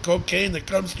all the cocaine that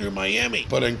comes through Miami.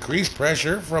 But increased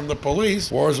pressure from the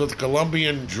police, wars with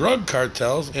Colombian drug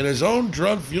cartels, and his own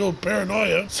drug-fueled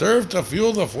paranoia served to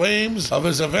fuel the flames of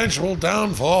his eventual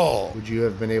downfall. Would you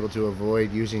have been able to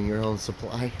avoid using your own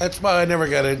supply? That's why I never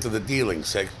got into the dealing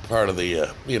part of the,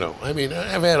 I mean,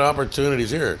 I've had opportunities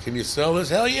here. Can you sell this?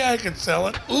 Hell yeah, I can sell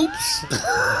it. Oops.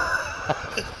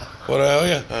 What the hell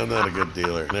yeah? I'm not a good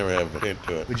dealer. Never have been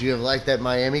into it. Would you have liked that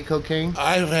Miami cocaine?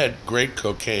 I've had great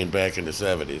cocaine back in the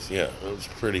 70s. Yeah, it was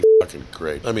pretty fucking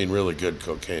great. I mean, really good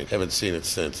cocaine. Haven't seen it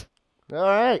since. All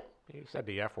right. He said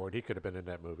the F word. He could have been in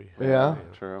that movie. Yeah.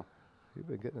 True. You've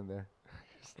been getting in there.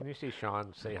 Can you see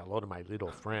Sean say hello to my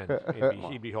little friend?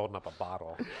 He'd be holding up a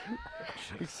bottle.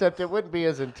 Except it wouldn't be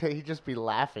as intense. He'd just be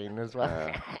laughing as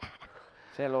well.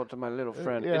 Say hello to my little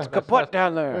friend. Yeah. It's kaput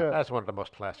down there. That's one of the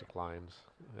most classic lines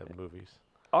in movies.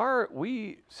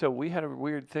 We had a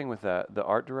weird thing with that. The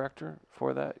art director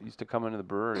for that used to come into the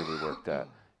brewery we worked at.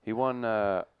 He won, he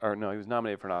was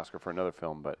nominated for an Oscar for another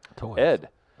film, but Toys.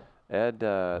 Ed,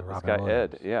 this Robin guy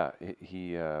Williams. Ed, yeah,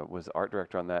 he was the art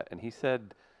director on that, and he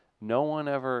said no one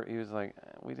ever. He was like,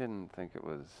 we didn't think it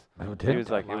was. He was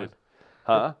like, it was,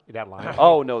 huh? That line.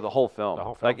 Oh no, the whole film. The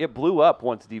whole film? Like it blew up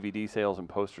once DVD sales and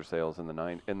poster sales in the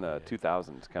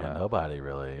 2000s kind Yeah, of. nobody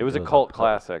really. It was a cult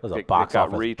classic. It was a It box got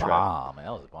office retread. bomb. That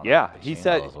was one Yeah, of he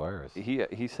said Pacino's worst.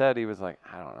 he said he was like,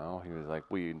 I don't know. He was like,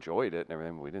 we enjoyed it and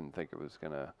everything, but we didn't think it was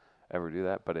gonna ever do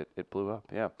that, but it blew up.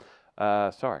 Yeah.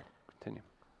 Sorry. Continue.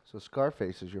 So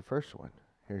Scarface is your first one.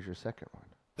 Here's your second one.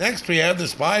 Next, we have The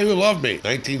Spy Who Loved Me,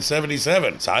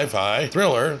 1977. Sci-fi,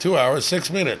 thriller, 2 hours,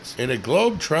 6 minutes. In a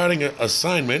globe-trotting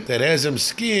assignment that has him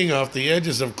skiing off the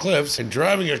edges of cliffs and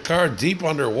driving a car deep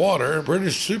underwater,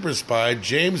 British super spy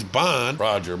James Bond,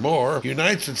 Roger Moore,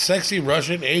 unites with sexy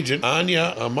Russian agent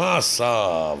Anya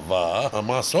Amasova,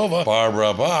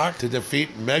 Barbara Bach, to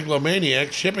defeat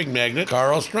megalomaniac shipping magnate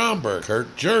Karl Stromberg,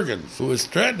 Kurt Jurgens, who is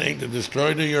threatening to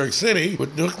destroy New York City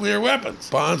with nuclear weapons.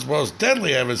 Bond's most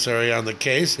deadly adversary on the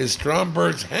case is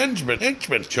Stromberg's henchman,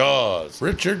 Jaws,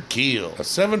 Richard Keel, a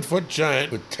 7-foot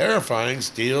giant with terrifying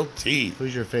steel teeth.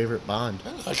 Who's your favorite Bond?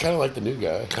 I kind of like the new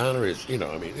guy. Connery is,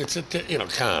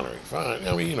 Connery. Fine.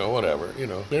 I mean, whatever.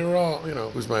 They were all,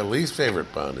 who's my least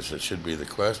favorite Bond? It should be the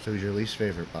question. Who's your least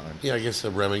favorite Bond? Yeah, I guess the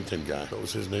Remington guy. What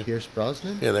was his name? Pierce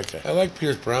Brosnan? Yeah, that guy. I like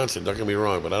Pierce Bronson, don't get me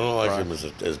wrong, but I don't like him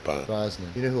as Bond.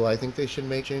 Brosnan. You know who I think they should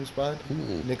make James Bond?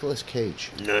 Nicolas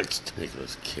Cage. Next,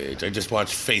 Nicolas Cage. I just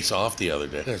watched Face Off the other day.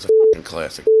 That's a fucking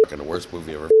classic. Fucking the worst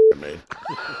movie ever made.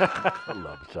 I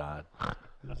love Sean.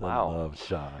 Wow. I love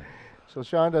Sean. So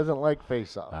Sean doesn't like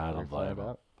Face Off. I don't We blame found him.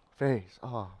 out. Face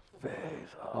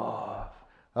Off.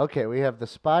 Okay, we have The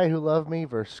Spy Who Loved Me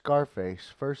versus Scarface.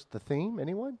 First, the theme.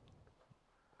 Anyone?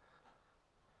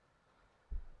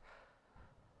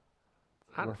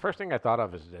 The first thing I thought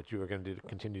of is that you were going to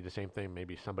continue the same thing.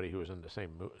 Maybe somebody who was in the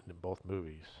same in both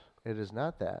movies. It is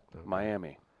not that.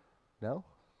 Miami. No?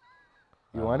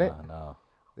 You want it? No.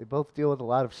 They both deal with a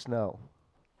lot of snow.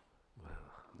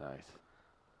 Nice.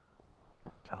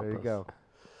 There you go.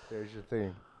 There's your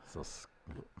theme.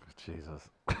 Jesus.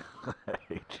 I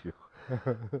hate you.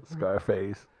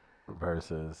 Scarface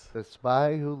versus The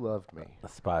Spy Who Loved Me. The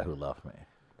Spy Who Loved Me.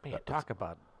 Man, talk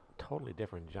about totally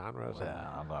different genres. and- Yeah,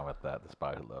 I'm going with that. The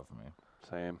Spy Who Loved Me.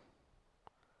 Same.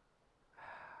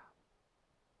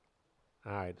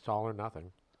 All right, it's all or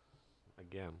nothing.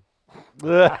 Again. I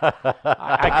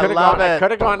I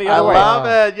could have gone the I other way. love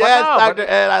it. But Yes, no, but- Dr.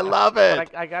 Ed, I love it.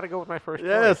 But I got to go with my first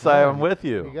Yes, choice. I am with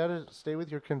You you. got to stay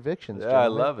with your convictions. Yeah, I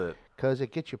love it. Because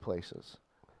it gets you places.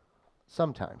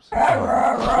 Sometimes.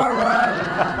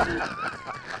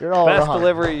 You're all Best wrong.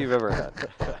 delivery you've ever had.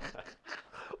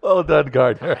 Well done,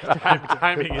 Gardner.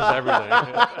 Timing is everything.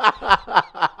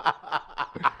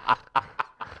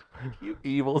 You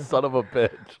evil son of a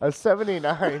bitch. A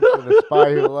 79 for The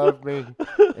Spy Who Loved Me,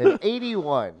 and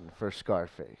 81 for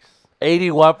Scarface.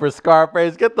 81 for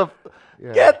Scarface. Get the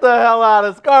Yeah. Get the hell out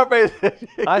of Scarface.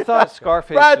 I thought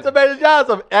Scarface. Rotten Tomatoes, y'all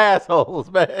some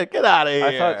assholes, man. Get out of here.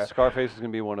 I thought Scarface was gonna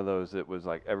be one of those that was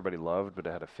like everybody loved, but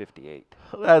it had a 58.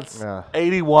 That's Yeah.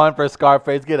 81 for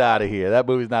Scarface. Get out of here. That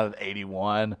movie's not an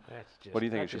 81. That's just, What do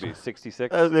you think it should be?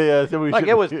 66? Yeah, so we Like should-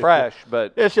 it was fresh,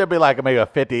 but It should be like maybe a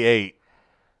 58.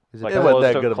 Is it Like It wasn't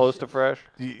that close, good to, of- close to fresh.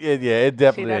 It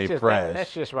definitely ain't fresh.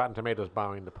 That's just Rotten Tomatoes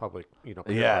bowing the public, peer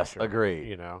Yes, pressure, agreed.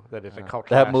 You know, that it's a cult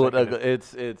That classic. movie, and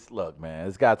it's look, man,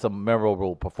 it's got some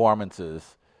memorable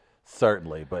performances,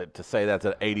 certainly. But to say that's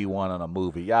an 81 on a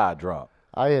movie, y'all drunk.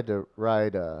 I had to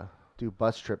do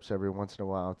bus trips every once in a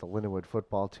while with the Lindenwood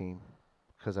football team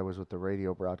because I was with the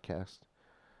radio broadcast,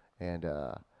 and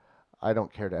I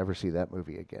don't care to ever see that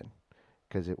movie again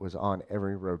because it was on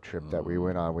every road trip that we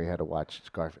went on. We had to watch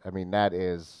Scarface. I mean, that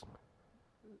is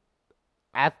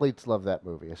athletes love that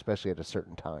movie, especially at a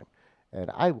certain time, and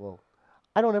I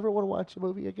don't ever want to watch the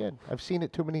movie again. I've seen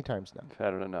it too many times now. I've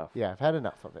had it enough. Yeah, I've had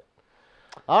enough of it.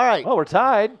 All right, Well, we're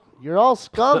tied. you're all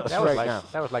skunks That was right like now.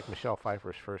 that was like Michelle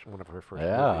Pfeiffer's one of her first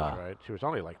Yeah. movies, right? She was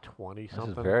only like 20 This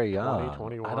something. is very young. 20,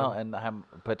 21. I don't, and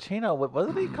Pacino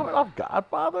wasn't he coming off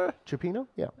Godfather? Chipino?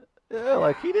 Yeah, Yeah,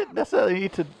 like he didn't necessarily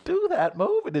need to do that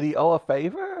movie. Did he owe a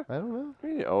favor? I don't know.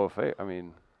 Really, OFA. I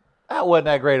mean, That wasn't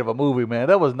that great of a movie, man.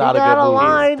 That was not he a got good a movie.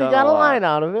 line. He done got a lot. line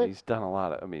out of it. He's done a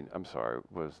lot of. I mean, I'm sorry.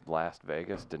 Was Las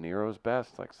Vegas De Niro's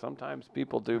best? Like sometimes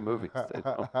people do movies they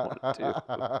don't want to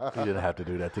do. You didn't have to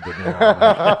do that to De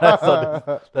Niro.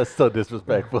 Man. That's so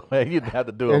disrespectful, man. You didn't have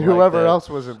to do it. And like whoever that. else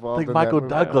was I involved. think in Michael that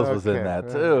movie. Douglas was in Okay, that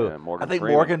yeah. too. Yeah, Morgan I think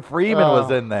Freeman. Morgan Freeman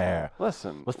was Oh. in there.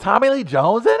 Listen, Was Tommy Lee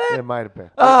Jones in it? It might have been.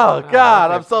 Oh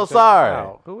God, I'm so sorry.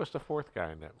 No, who was the fourth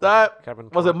guy in that? That Kevin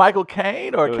was it. Kline? Michael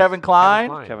Caine or It was Kevin Kline?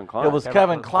 Kline. Kevin Kline. It was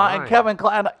Kevin Kline. Kevin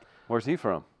Kline. Where's he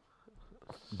from?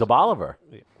 The Bolivar.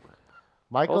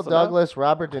 Michael Close enough. Douglas,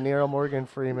 Robert De Niro, Morgan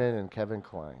Freeman, and Kevin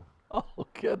Kline. Oh,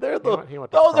 God, they're he went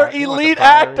to those are Priory- he went to elite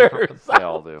Priory or actors. They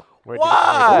all do. Where'd you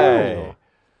Why? go?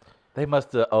 They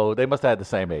must have. Oh, they must have had the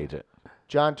same agent.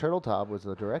 John Turteltaub was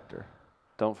the director.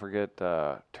 Don't forget,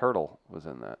 Turtle was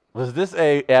in that. Was this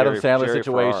a Adam Sandler Jerry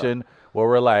situation where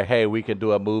we're like, hey, we can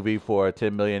do a movie for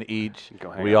 $10 million each?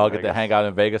 Go hang We out all in get to Vegas. hang out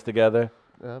in Vegas together.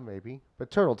 Maybe. But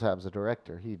Turteltaub's the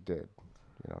director. He did.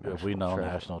 If we know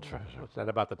Treasure. National Treasure. Was that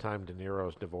about the time De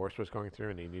Niro's divorce was going through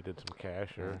and he needed some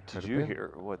cash? Or Did you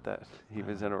hear what that? He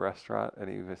was in a restaurant and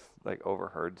he was like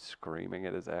overheard screaming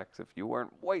at his ex, "If you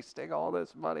weren't wasting all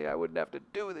this money, I wouldn't have to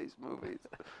do these movies."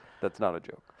 That's not a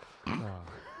joke.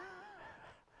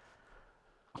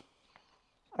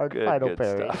 Our Good- final good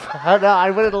pairing. stuff. No, I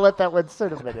wanted to let that one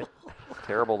sit a minute.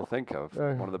 Terrible to think of.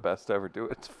 One of the best to ever do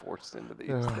it. It's forced into these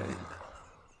things.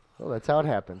 Well, that's how it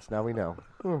happens. Now we know.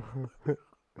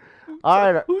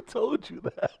 All right. Who told you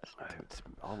that?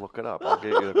 I'll look it up. I'll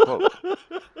get you the quote.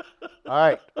 All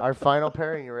right. Our final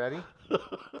pairing. You ready?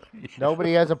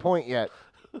 Nobody has a point yet.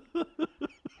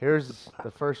 Here's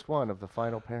the first one of the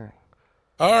final pairing.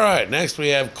 All right, next we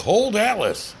have Cold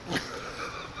Atlas,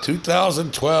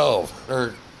 2012.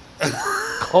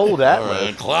 Cold Atlas. All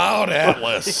right, Cloud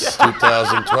Atlas,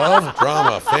 2012.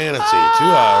 Drama, fantasy, 2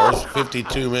 hours,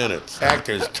 52 minutes.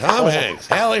 Actors Tom Hanks,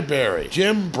 Halle Berry,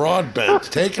 Jim Broadbent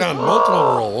take on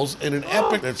multiple roles in an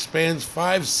epic that spans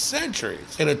 5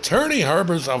 centuries. An attorney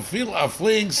harbors a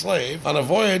fleeing slave on a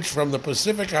voyage from the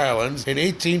Pacific Islands in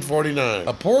 1849.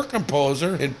 A poor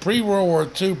composer in pre-World War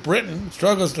II Britain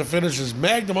struggles to finish his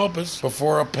magnum opus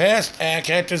before a past act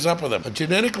catches up with him. A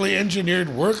genetically engineered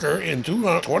worker in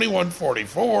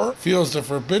 2144 feels the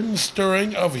forbidden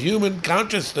stirring of human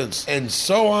consciousness, and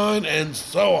so on and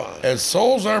so on. As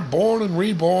souls are born and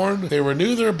reborn, they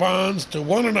renew their bonds to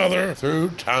one another through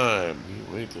time.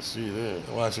 You wait to see this.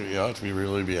 Watch it. You ought to be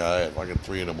really be high at fucking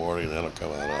 3 a.m. and that'll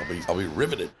come out. I'll be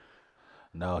riveted.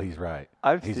 No, he's right.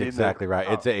 I've he's seen exactly the- right.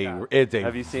 oh, It's a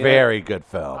Have you seen very good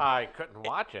film. I couldn't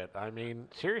watch it. I mean,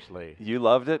 seriously. You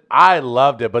loved it? I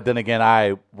loved it, but then again,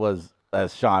 I was,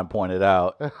 as Sean pointed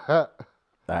out,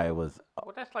 I was.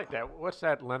 Well, that's like that. What's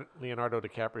that Leonardo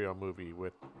DiCaprio movie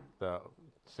with the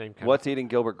same kind What's Eating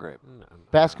Gilbert Grape?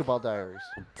 Basketball Diaries.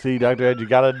 See, Dr. Ed, you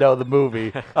got to know the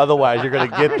movie. Otherwise, you're going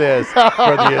to get this for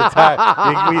the entire.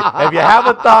 If you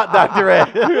haven't thought, Dr.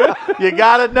 Ed, you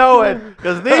got to know it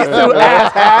because these two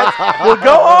asshats will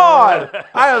go on.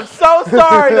 I am so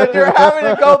sorry that you're having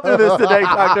to go through this today,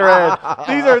 Dr. Ed.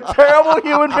 These are terrible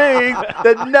human beings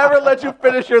that never let you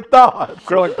finish your thoughts.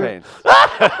 Growing Pains.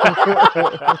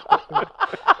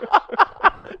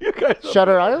 You guys,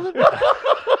 Shutter Island?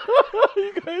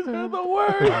 you guys are the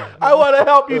worst. I want to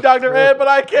help you, Dr. Ed, but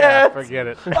I can't. Forget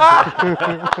it.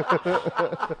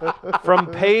 From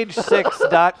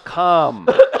page6.com,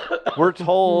 we're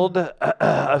told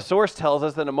a source tells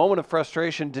us that in a moment of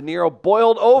frustration, De Niro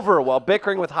boiled over while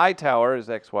bickering with Hightower,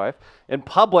 his ex-wife, in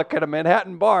public at a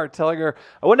Manhattan bar, telling her,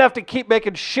 "I wouldn't have to keep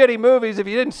making shitty movies if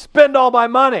you didn't spend all my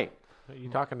money." Are you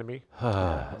talking to me?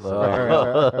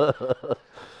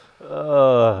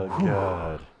 Oh,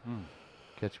 God.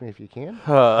 Catch me if you can.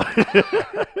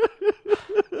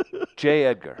 J.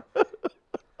 Edgar.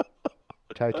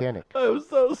 Titanic. I'm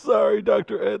so sorry,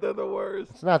 Dr. Ed. They're the worst.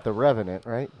 It's not the Revenant,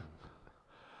 right?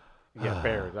 Yeah,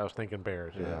 Bears. I was thinking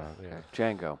Bears. Yeah.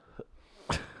 Django.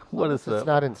 What is It's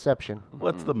not Inception.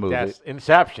 What's the movie? That's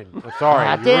Inception. I'm sorry.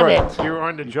 Ah, you damn were, it. You were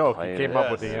on the joke. You Playing came it. up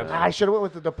with the answer. I should have went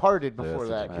with The Departed Yeah, before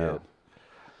such that. a kid. All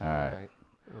right. Right.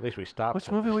 At least we stopped. Which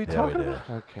him. movie are we Yeah, we talking did. about?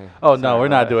 Okay. Oh, no, we're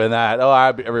not doing that. Oh, I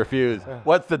refuse.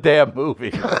 What's the damn movie?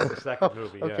 The second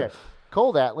movie. Okay. Yeah.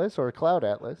 Cold Atlas or Cloud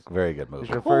Atlas Very good is movie.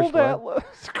 your first one. Atlas.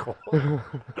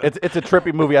 It's a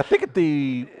trippy movie. I think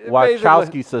the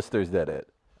Wachowski sisters did it.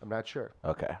 I'm not sure.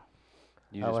 Okay.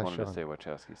 You I'll just let wanted to Sean. say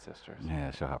Wachowski sisters.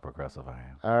 Yeah, show how progressive I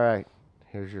am. All right.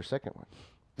 Here's your second one.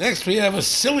 Next, we have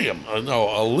Elysium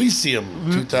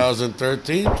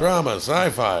 2013 drama,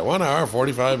 sci-fi, 1 hour,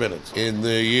 45 minutes. In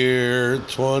the year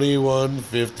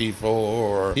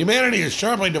 2154, humanity is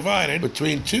sharply divided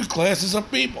between two classes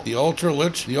of people. The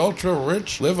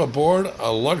ultra-rich live aboard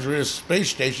a luxurious space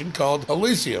station called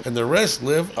Elysium, and the rest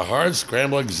live a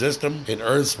hard-scramble existence in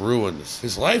Earth's ruins.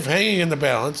 His life hanging in the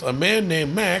balance, a man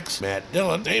named Matt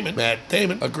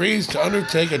Damon, agrees to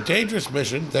undertake a dangerous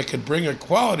mission that could bring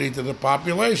equality to the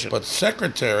population. But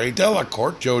Secretary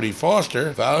Delacourt, Jodie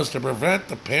Foster, vows to preserve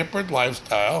the pampered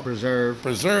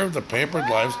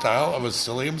lifestyle of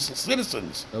Elysium's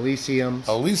citizens.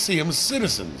 Elysium's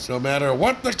citizens, no matter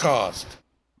what the cost.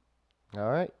 All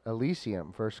right.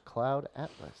 Elysium versus Cloud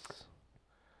Atlas.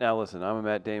 Now listen, I'm a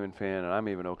Matt Damon fan, and I'm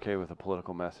even okay with a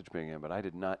political message being in, but I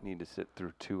did not need to sit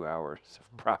through 2 hours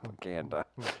of propaganda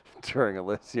during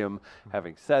Elysium.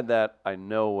 Having said that, I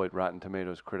know what Rotten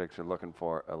Tomatoes critics are looking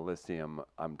for. Elysium,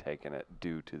 I'm taking it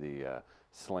due to the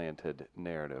slanted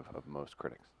narrative of most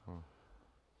critics.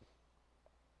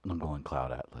 I'm going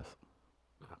Cloud Atlas.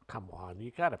 Oh, come on. You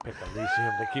got to pick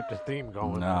Elysium to keep the theme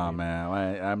going. No,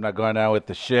 man. I'm not going down with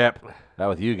the ship. Not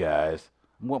with you guys.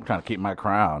 I'm trying to keep my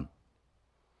crown.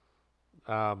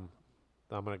 I'm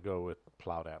going to go with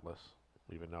Cloud Atlas,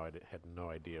 even though I had no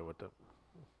idea what the...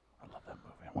 I love that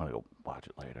movie. I want to go watch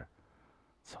it later.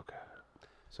 It's so good.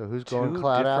 So who's going Two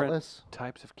Cloud different Atlas?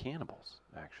 types of cannibals,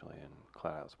 actually, in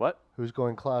Cloud Atlas. What? Who's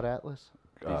going Cloud Atlas?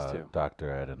 These two.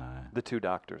 Dr. Ed and I. The two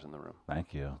doctors in the room.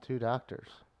 Thank you. Two doctors.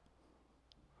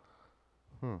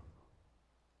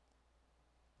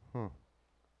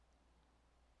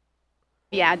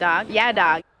 Yeah, dog. Yeah,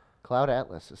 dog. Cloud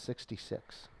Atlas is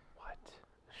 66. What?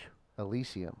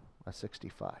 Elysium a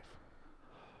 65.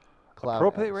 Cloud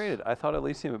Appropriately Atlas. rated. I thought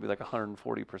Elysium would be like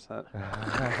 140%.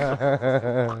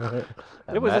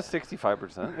 It was a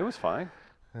 65%. It was fine.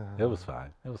 It was fine.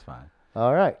 It was fine.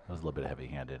 All right. It was a little bit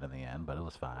heavy-handed in the end, but it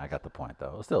was fine. I got the point,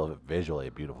 though. It was still visually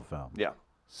a beautiful film. Yeah.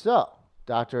 So,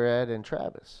 Dr. Ed and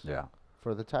Travis Yeah.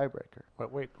 for the tiebreaker.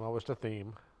 But wait, what was the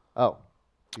theme? Oh.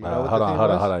 Do you know what Hold the on, theme hold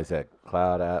on, was? hold on. He said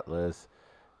Cloud Atlas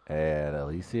and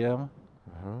Elysium.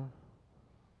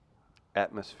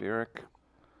 Atmospheric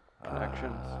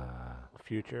connections.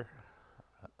 Future?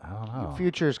 I don't know.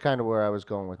 Future is kind of where I was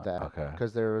going with that. Okay.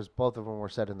 Because there was both of them were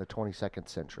set in the 22nd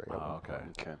century. Oh, okay.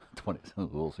 Okay. 20.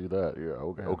 We'll see that. Yeah.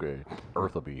 Okay. Okay.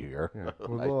 Earth will be here.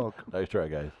 Well, nice, look. nice try,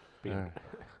 guys.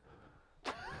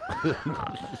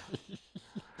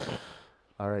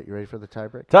 All right, you ready for the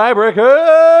tiebreaker?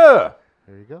 Tiebreaker.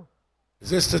 Here you go. Is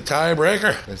this the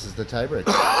tiebreaker? This is the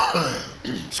tiebreaker.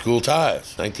 School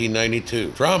Ties,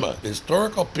 1992. Drama,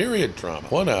 historical period drama.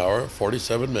 1 hour,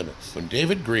 47 minutes. When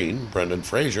David Green, Brendan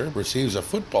Fraser, receives a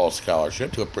football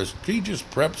scholarship to a prestigious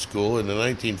prep school in the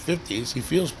 1950s, he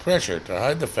feels pressure to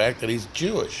hide the fact that he's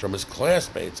Jewish from his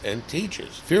classmates and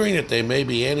teachers. Fearing that they may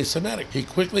be anti-Semitic, he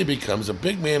quickly becomes a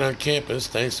big man on campus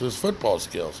thanks to his football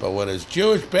skills. But when his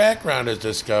Jewish background is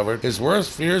discovered, his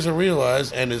worst fears are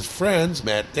realized, and his friends,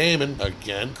 Matt Damon,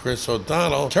 again, Chris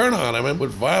O'Donnell, turn on him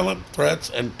with violent threats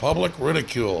and public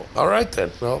ridicule. All right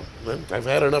then. Well, then I've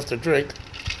had enough to drink.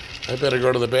 I better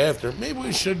go to the bathroom. Maybe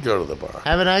we should go to the bar.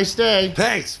 Have a nice day.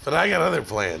 Thanks, but I got other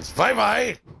plans.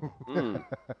 Bye-bye.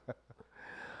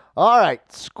 All right,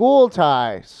 School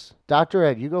Ties. Dr.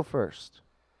 Ed, you go first.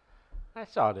 I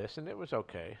saw this, and it was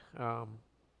okay. I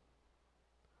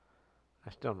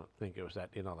still don't think it was that,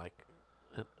 like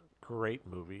a great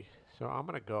movie. So I'm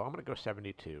gonna go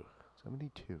 72.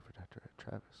 72 for Dr. Ed.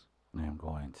 Travis. I'm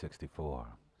going 64.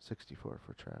 64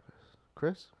 for Travis.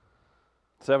 Chris?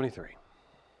 73.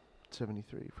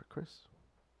 73 for Chris.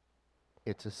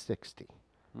 It's a 60.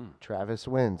 Travis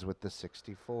wins with the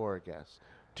 64, I guess.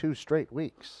 2 straight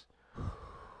weeks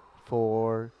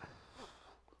for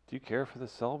Do you care for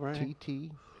this celebrating?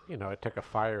 TT. It took a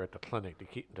fire at the clinic to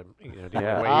keep them, to Yeah. wait 2 weeks in a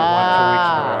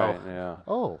Right, row. yeah.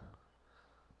 Oh,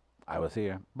 I was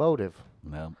here. motive.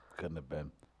 No, couldn't have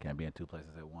been. Can't be in two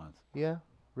places at once. Yeah.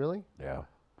 Really? Yeah.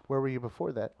 Where were you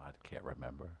before that? I can't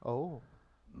remember. Oh.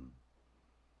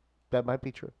 That might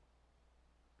be true.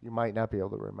 You might not be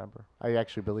able to remember. I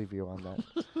actually believe you on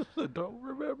that. I don't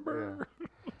remember.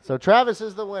 So Travis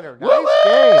is the winner. Nice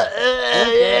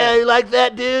game. Yeah, you like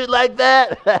that, dude? Like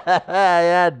that?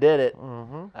 Yeah, I did it.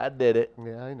 Mm-hmm. I did it.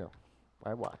 Yeah, I know.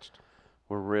 I watched.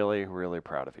 We're really, really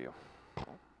proud of you.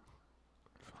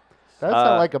 That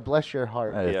sounded like a bless your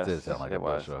heart. It Yes, did sound like it a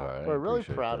was. bless your heart. I We're really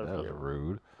appreciate proud that. of That was you.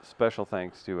 rude. Special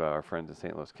thanks to our friends at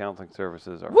St. Louis Counseling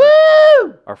Services,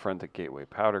 Woo! our friends at Gateway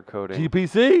Powder Coating.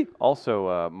 GPC?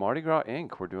 Also, Mardi Gras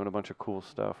Inc. We're doing a bunch of cool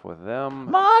stuff with them.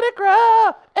 Mardi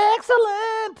Gras!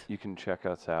 Excellent! You can check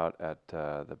us out at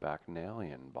the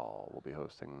Bacchanalian Ball. We'll be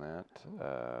hosting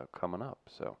that coming up.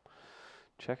 So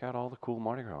check out all the cool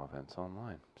Mardi Gras events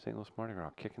online. St. Louis Mardi Gras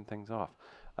kicking things off.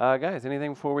 Guys,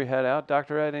 anything before we head out?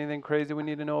 Dr. Ed, anything crazy we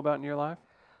need to know about in your life?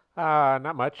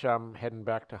 Not much. I'm heading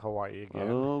back to Hawaii again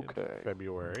Okay. in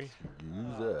February.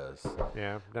 Jesus.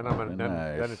 Yeah. Then I'm gonna, then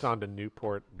Nice. it's on to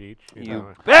Newport Beach.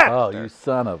 You Oh, you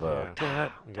son of a. Yeah.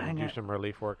 I'm gonna do some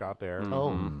relief work out there.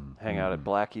 Oh. Hang out at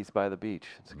Blackie's by the beach.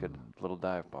 It's a good little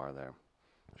dive bar there.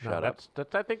 No, Shut up.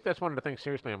 that's I think that's one of the things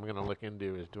seriously I'm gonna look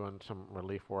into is doing some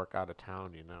relief work out of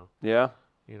town. Yeah?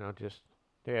 Just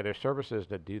there's services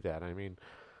that do that. I mean,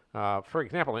 for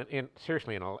example,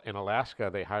 seriously in Alaska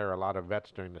they hire a lot of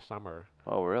vets during the summer.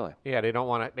 Oh, really? Yeah,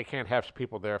 they can't have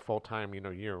people there full time,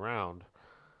 year round,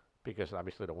 because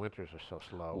obviously the winters are so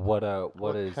slow. What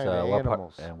What is kind of what part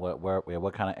animals? and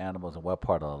what kind of animals and what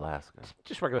part of Alaska?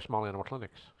 Just regular small animal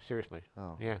clinics. Seriously.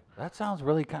 Oh. Yeah. That sounds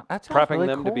really that sounds Prepping really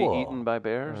them to be cool. eaten by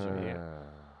bears? or- Yeah.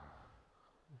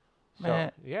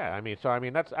 Man. So yeah, I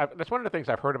mean that's one of the things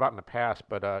I've heard about in the past,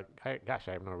 but I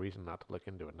have no reason not to look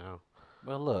into it now.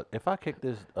 Well, look, if I kick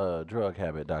this drug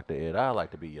habit, Dr. Ed, I'd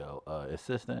like to be your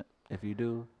assistant if you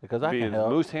do, because I Be can a help.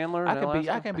 moose handler I in can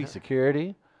be Alaska?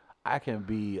 security. I can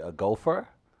be a gopher.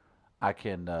 I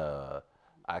can be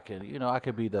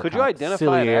the Could you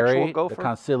identify an actual gopher? The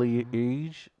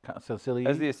conciliage.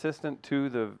 As the assistant to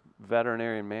the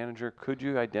veterinarian manager, could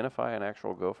you identify an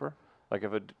actual gopher? Like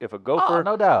if a gopher, Oh,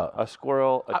 no doubt. a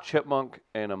squirrel, a chipmunk,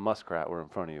 and a muskrat were in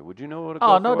front of you, would you know what a Oh,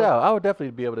 gopher no was? doubt. I would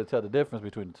definitely be able to tell the difference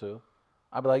between the two.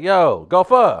 I'd be like, yo,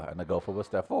 gopher. And the gopher would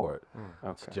step forward.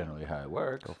 That's Okay. generally how it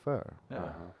works. Fair. Yeah.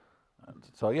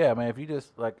 So, yeah, man, if you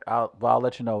just, I'll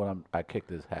let you know when I kick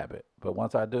this habit. But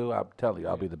once I do, I'm telling you,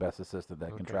 I'll be the best assistant that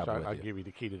can Okay, travel so with I'll you. give you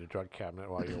the key to the drug cabinet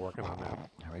while you're working on that.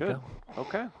 There we Good. go.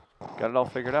 Okay. Got it all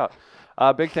figured out.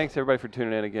 Big thanks to everybody for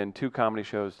tuning in again. 2 comedy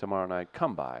shows tomorrow night.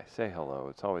 Come by. Say hello.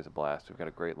 It's always a blast. We've got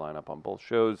a great lineup on both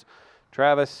shows.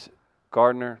 Travis,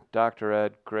 Gardner, Dr.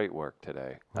 Ed, great work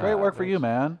today. Great work for you,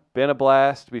 man. Been a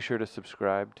blast. Be sure to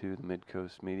subscribe to the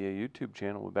Midcoast Media YouTube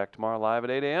channel. We'll be back tomorrow live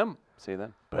at 8 a.m. See you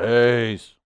then. Peace.